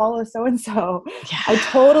so-and-so, or follow so-and-so. Yeah. I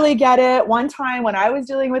totally get it. One time when I was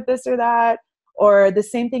dealing with this or that, or the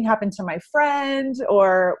same thing happened to my friend,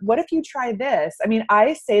 or what if you try this? I mean,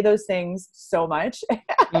 I say those things so much.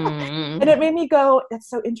 And it made me go, that's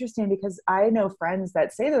so interesting, because I know friends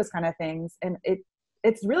that say those kind of things, and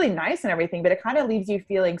it's really nice and everything, but it kind of leaves you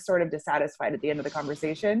feeling sort of dissatisfied at the end of the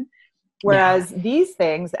conversation. Whereas these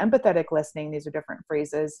things, the empathetic listening, these are different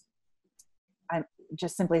phrases. I'm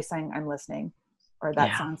just simply saying I'm listening, or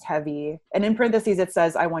that sounds heavy. And in parentheses, it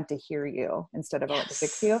says, I want to hear you instead of I want to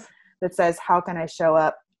fix you. That says, how can I show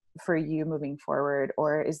up for you moving forward?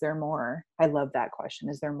 Or is there more? I love that question.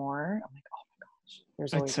 Is there more? I'm like, oh my gosh,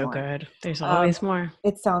 there's always more. It's so good. There's always more.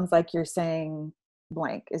 It sounds like you're saying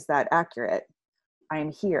blank. Is that accurate?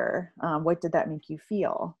 I'm here. What did that make you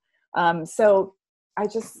feel? So I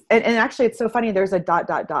just, and actually it's so funny. There's a ...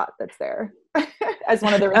 that's there as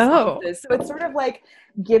one of the responses. So it's sort of like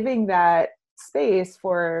giving that space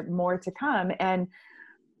for more to come. And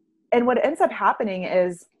and what ends up happening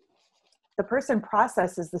is the person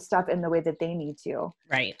processes the stuff in the way that they need to.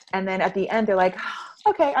 Right. And then at the end, they're like,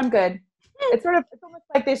 okay, I'm good. It's almost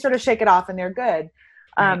like they sort of shake it off and they're good.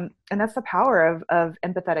 Right. And that's the power of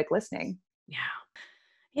empathetic listening. Yeah.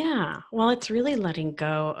 Yeah. Well, it's really letting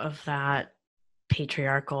go of that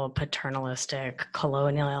patriarchal, paternalistic,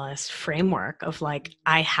 colonialist framework of like,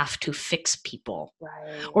 I have to fix people.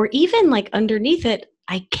 Right. Or even like underneath it,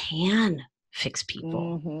 I can fix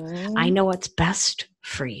people. Mm-hmm. I know what's best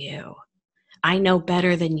for you. I know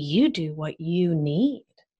better than you do what you need.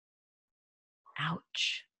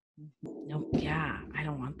 Ouch. No, yeah, I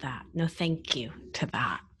don't want that. No, thank you to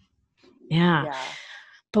that. Yeah.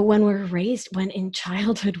 But when in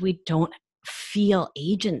childhood, we don't feel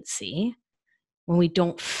agency, when we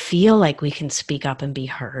don't feel like we can speak up and be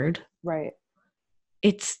heard. Right.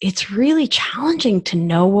 It's really challenging to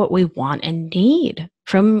know what we want and need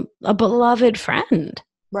from a beloved friend.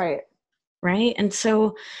 Right. Right. And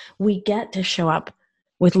so we get to show up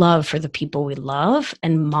with love for the people we love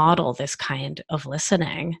and model this kind of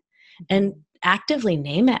listening and actively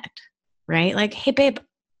name it. Right. Like, hey, babe,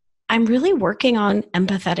 I'm really working on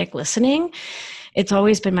empathetic listening. It's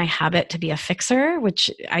always been my habit to be a fixer, which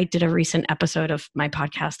I did a recent episode of my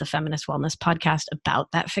podcast, the Feminist Wellness Podcast,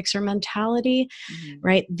 about that fixer mentality.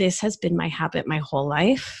 Right. This has been my habit my whole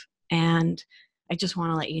life. And I just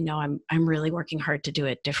want to let you know, I'm really working hard to do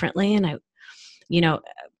it differently. And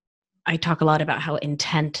I talk a lot about how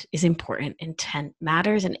intent is important. Intent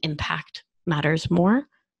matters and impact matters more,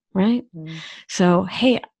 right? So,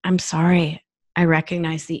 hey, I'm sorry. I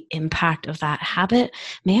recognize the impact of that habit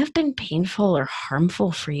may have been painful or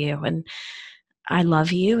harmful for you. And I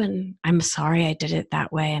love you and I'm sorry I did it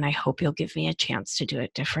that way. And I hope you'll give me a chance to do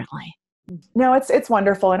it differently. No, it's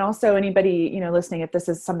wonderful. And also anybody, listening, if this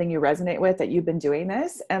is something you resonate with, that you've been doing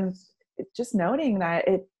this, and just noting that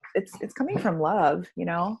it's coming from love,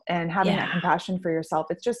 and having that compassion for yourself.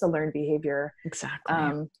 It's just a learned behavior.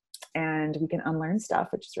 Exactly. And we can unlearn stuff,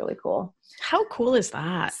 which is really cool. How cool is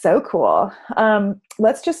that? So cool.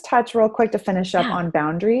 Let's just touch real quick to finish up on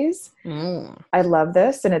boundaries. I love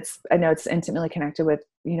this. And I know it's intimately connected with,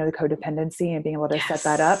 the codependency and being able to set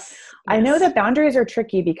that up. Yes. I know that boundaries are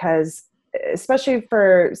tricky because, especially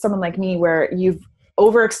for someone like me, where you've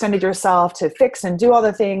overextended yourself to fix and do all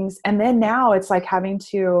the things. And then now it's like having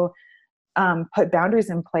to put boundaries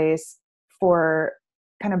in place for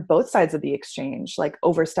kind of both sides of the exchange, like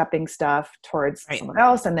overstepping stuff towards someone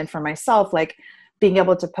else. And then for myself, like being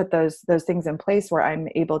able to put those things in place where I'm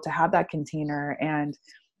able to have that container and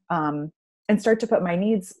start to put my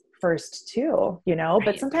needs first too,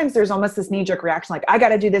 but sometimes there's almost this knee-jerk reaction, like I got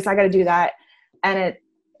to do this, I got to do that. And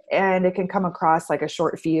it can come across like a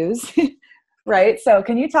short fuse. Right. So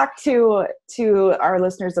can you talk to our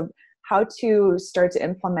listeners of how to start to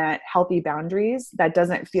implement healthy boundaries that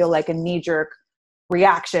doesn't feel like a knee-jerk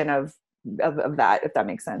reaction of that, if that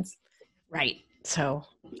makes sense? Right. So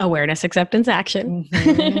awareness, acceptance, action.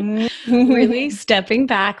 Really stepping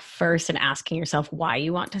back first and asking yourself why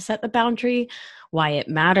you want to set the boundary, why it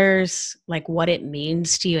matters, like what it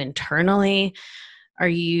means to you internally. Are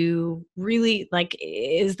you really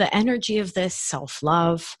is the energy of this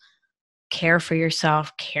self-love, care for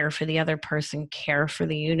yourself, care for the other person, care for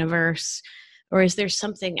the universe? Or is there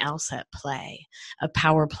something else at play? A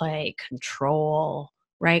power play, control,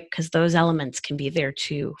 right? Because those elements can be there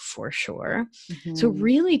too, for sure. So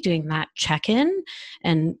really doing that check-in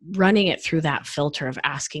and running it through that filter of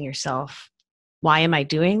asking yourself, why am I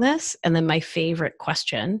doing this? And then my favorite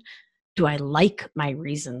question, do I like my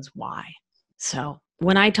reasons why? So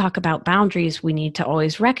when I talk about boundaries, we need to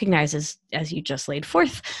always recognize, as you just laid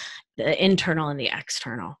forth, the internal and the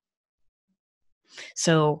external.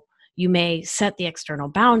 So you may set the external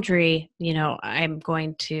boundary, I'm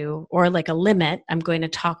going to, or like a limit, I'm going to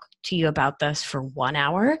talk to you about this for 1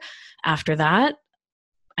 hour. After that,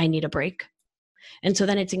 I need a break. And so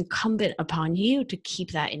then it's incumbent upon you to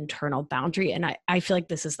keep that internal boundary. And I feel like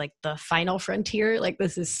this is like the final frontier, like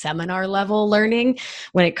this is seminar level learning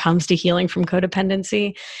when it comes to healing from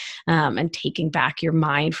codependency and taking back your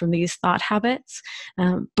mind from these thought habits.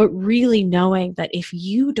 But really knowing that if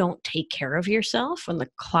you don't take care of yourself when the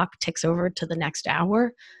clock ticks over to the next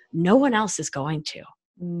hour, no one else is going to.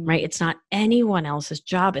 Right? It's not anyone else's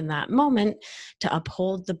job in that moment to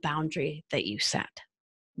uphold the boundary that you set.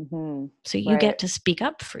 So you get to speak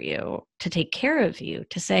up for you, to take care of you,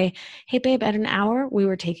 to say, hey, babe, at an hour, we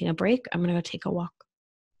were taking a break. I'm going to go take a walk.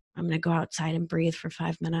 I'm going to go outside and breathe for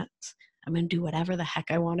 5 minutes. I'm going to do whatever the heck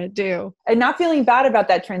I want to do. And not feeling bad about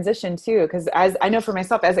that transition too. Because as I know for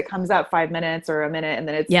myself, as it comes up 5 minutes or a minute and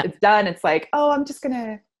then it's done, it's like, we'll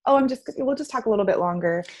just talk a little bit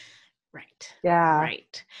longer. Right. Yeah.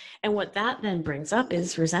 Right. And what that then brings up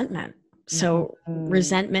is resentment. So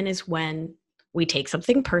resentment is when we take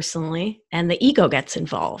something personally and the ego gets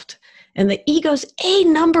involved. And the ego's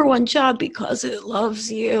number one job, because it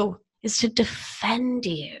loves you, is to defend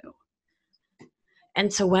you.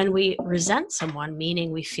 And so when we resent someone,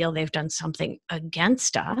 meaning we feel they've done something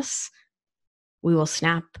against us, we will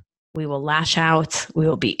snap, we will lash out, we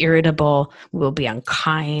will be irritable, we will be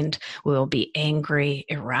unkind, we will be angry,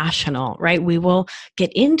 irrational, right? We will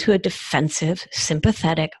get into a defensive,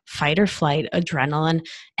 sympathetic, fight or flight, adrenaline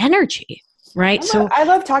energy, right? I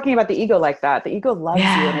love talking about the ego like that. The ego loves you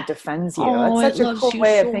and it defends you. That's such a cool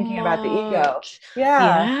way of thinking about the ego.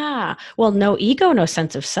 Yeah. Yeah. Well, no ego, no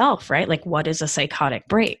sense of self, right? Like, what is a psychotic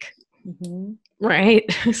break? Right?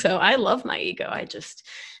 So I love my ego. I just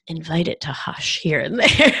invite it to hush here and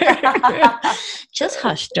there. Just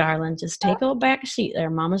hush, darling. Just take a back seat there.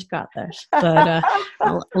 Mama's got this. But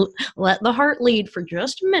let the heart lead for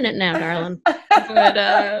just a minute now, darling. But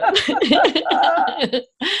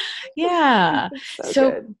yeah.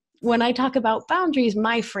 So when I talk about boundaries,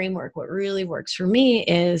 my framework, what really works for me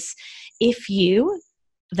is if you,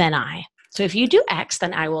 then I. So if you do X,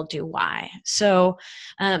 then I will do Y. So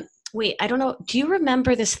wait, I don't know. Do you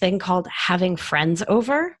remember this thing called having friends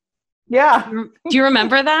over? Yeah. Do you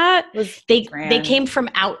remember that? They grand. came from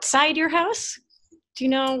outside your house? Do you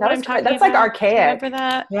know what I'm talking about? That's like archaic. Do you remember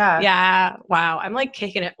that? Yeah. Yeah. Wow. I'm like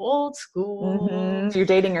kicking it old school. You're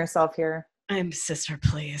dating yourself here. I'm sister,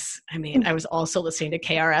 please. I mean, I was also listening to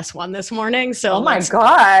KRS-One this morning. So oh my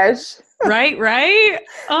gosh. Right.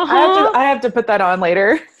 Uh-huh. I have to put that on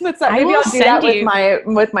later. Maybe I'll do that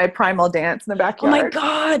with my primal dance in the backyard. Oh my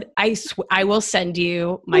God. I will send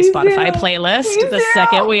you my Spotify playlist the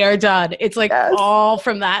second we are done. It's like all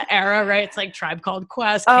from that era, right? It's like Tribe Called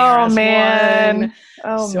Quest. KRS-One. Man.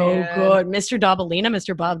 So good. Mr. Dabalina,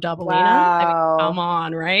 Mr. Bob Dabalina. Wow. I mean, come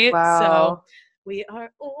on, right? Wow. So we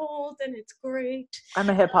are old and it's great. I'm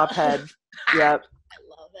a hip hop head. Yep. I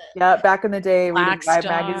love it. Yeah, back in the day, we would buy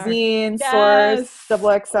magazines, Source,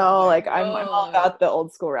 XXL. Like I'm all about the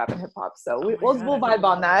old school rap and hip hop. So we'll vibe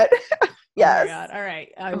on that. Yes. Oh my God. All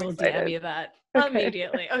right. I will DM you that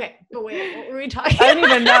immediately. Okay. But wait, what were we talking I don't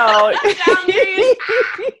even know.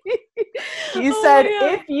 You said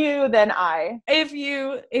if you, then I. If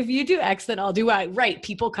you do X, then I'll do Y. Right.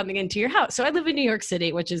 People coming into your house. So I live in New York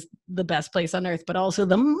City, which is the best place on earth, but also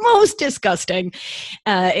the most disgusting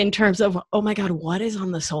in terms of, oh my God, what is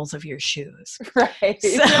on the soles of your shoes? Right.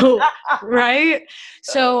 So, right.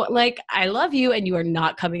 So like, I love you and you are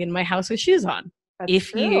not coming in my house with shoes on.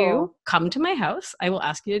 If you come to my house, I will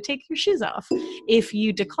ask you to take your shoes off. If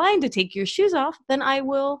you decline to take your shoes off, then I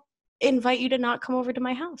will invite you to not come over to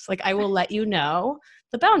my house. Like I will let you know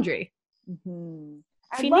the boundary.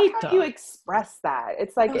 I love how you express that.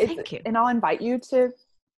 It's like, and I'll invite you to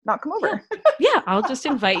not come over. Yeah, I'll just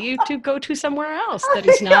invite you to go to somewhere else that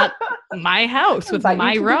is not my house with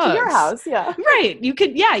my rugs. Your house, yeah. Right. You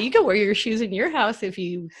could wear your shoes in your house if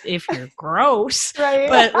you're gross. Right.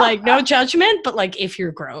 But like no judgment, but like if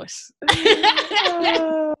you're gross.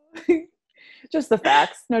 Just the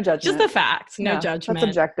facts, no judgment. Just the facts, no judgment. That's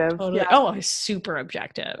objective. Totally. Yeah. Oh, super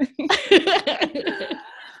objective.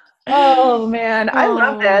 Oh man, I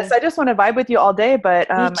love this. I just want to vibe with you all day, but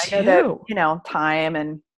I know that time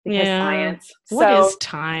and science. What is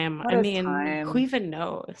time? Who even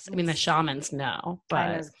knows? I mean, the shamans know, but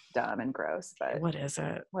time is dumb and gross. But what is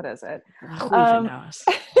it? What is it? Who even knows?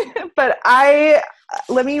 But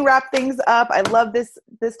let me wrap things up. I love this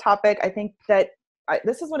topic. I think that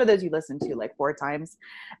this is one of those you listen to like 4 times,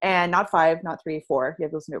 and not 5, not 3, 4. You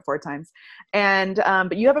have to listen to it 4 times. And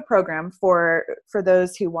but you have a program for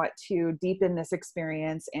those who want to deepen this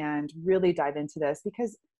experience and really dive into this,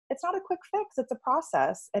 because it's not a quick fix. It's a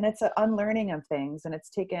process, and it's an unlearning of things, and it's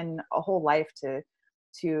taken a whole life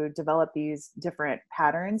to develop these different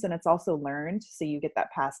patterns, and it's also learned, so you get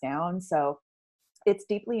that passed down. So it's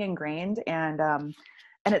deeply ingrained, and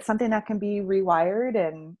it's something that can be rewired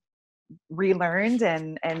and relearned,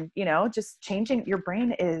 and just changing your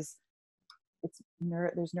brain there's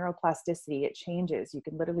neuroplasticity. It changes. You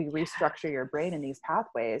can literally restructure your brain in these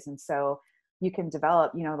pathways, and so you can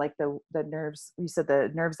develop, like the nerves. You said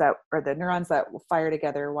the nerves or the neurons that fire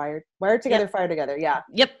together, wired together, fire together. Yeah.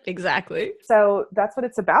 Yep. Exactly. So that's what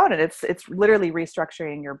it's about, and it's literally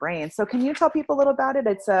restructuring your brain. So can you tell people a little about it?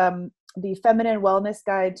 It's the Feminine Wellness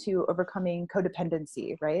Guide to Overcoming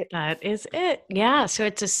Codependency, right? That is it. Yeah. So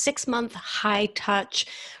it's a 6-month high touch,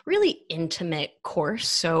 really intimate course.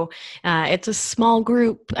 So it's a small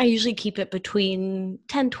group. I usually keep it between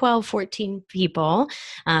 10, 12, 14 people.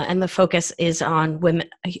 And the focus is on women,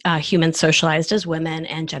 humans socialized as women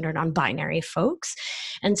and gender non-binary folks.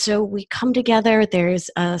 And so we come together. There's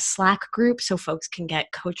a Slack group so folks can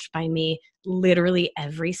get coached by me literally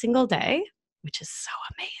every single day, which is so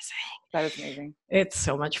amazing. That is amazing. It's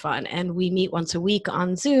so much fun. And we meet once a week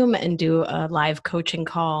on Zoom and do a live coaching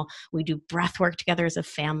call. We do breath work together as a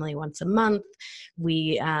family once a month.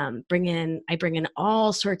 I bring in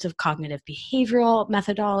all sorts of cognitive behavioral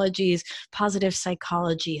methodologies, positive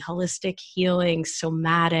psychology, holistic healing,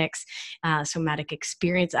 somatic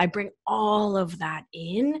experience. I bring all of that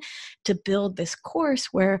in to build this course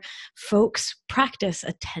where folks practice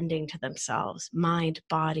attending to themselves, mind,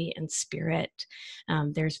 body, and spirit.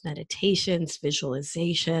 There's meditations,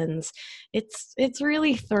 visualizations. It's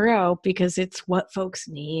really thorough because it's what folks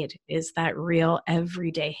need, is that real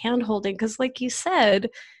everyday handholding. Because like you said,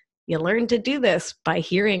 you learn to do this by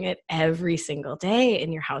hearing it every single day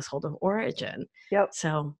in your household of origin. Yep.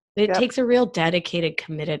 So it takes a real dedicated,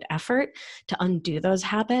 committed effort to undo those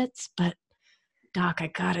habits. But Doc, I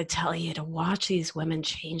gotta tell you, to watch these women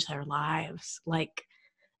change their lives, like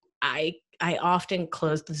I often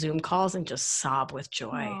close the Zoom calls and just sob with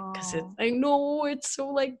joy because I know it's so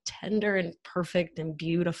like tender and perfect and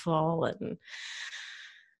beautiful. And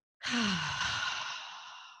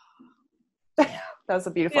that was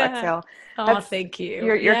a beautiful exhale. Thank you.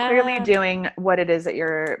 You're clearly doing what it is that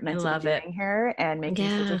you're meant to be doing it here and making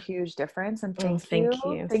such a huge difference. And thank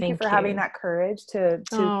you. Thank you for having that courage to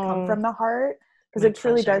come from the heart, because it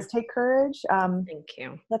truly does take courage. Thank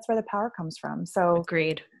you. That's where the power comes from. So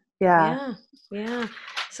agreed. Yeah.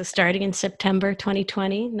 So starting in September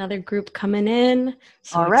 2020, another group coming in.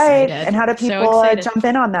 So all right. Excited. And how do people jump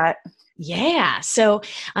in on that? Yeah. So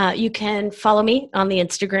you can follow me on the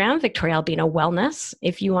Instagram, Victoria Albina Wellness.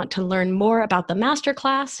 If you want to learn more about the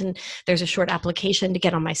masterclass, and there's a short application to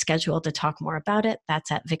get on my schedule to talk more about it,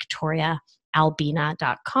 that's at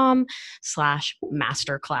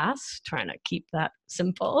victoriaalbina.com/masterclass. Trying to keep that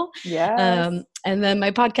simple. Yes. And then my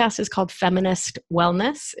podcast is called Feminist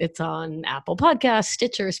Wellness. It's on Apple Podcasts,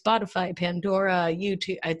 Stitcher, Spotify, Pandora,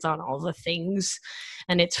 YouTube. It's on all the things.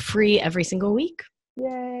 And it's free every single week.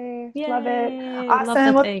 Yay. Love it.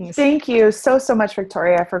 Awesome. Well, thank you so much,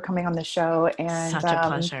 Victoria, for coming on the show. And such a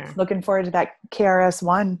pleasure. Looking forward to that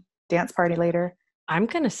KRS-One dance party later. I'm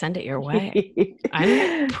going to send it your way.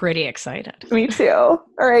 I'm pretty excited. Me too. All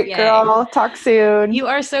right, Yay. Girl. Talk soon. You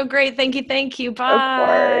are so great. Thank you. Bye.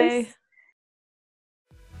 Of course.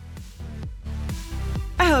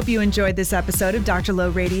 I hope you enjoyed this episode of Dr.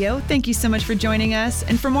 Low Radio. Thank you so much for joining us.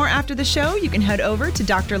 And for more after the show, you can head over to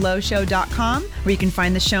drlowshow.com where you can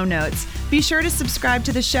find the show notes. Be sure to subscribe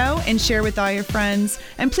to the show and share with all your friends.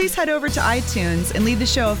 And please head over to iTunes and leave the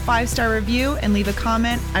show a 5-star review and leave a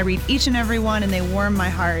comment. I read each and every one and they warm my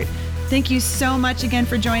heart. Thank you so much again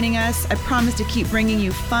for joining us. I promise to keep bringing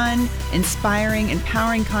you fun, inspiring,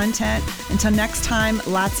 empowering content. Until next time,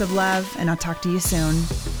 lots of love, and I'll talk to you soon.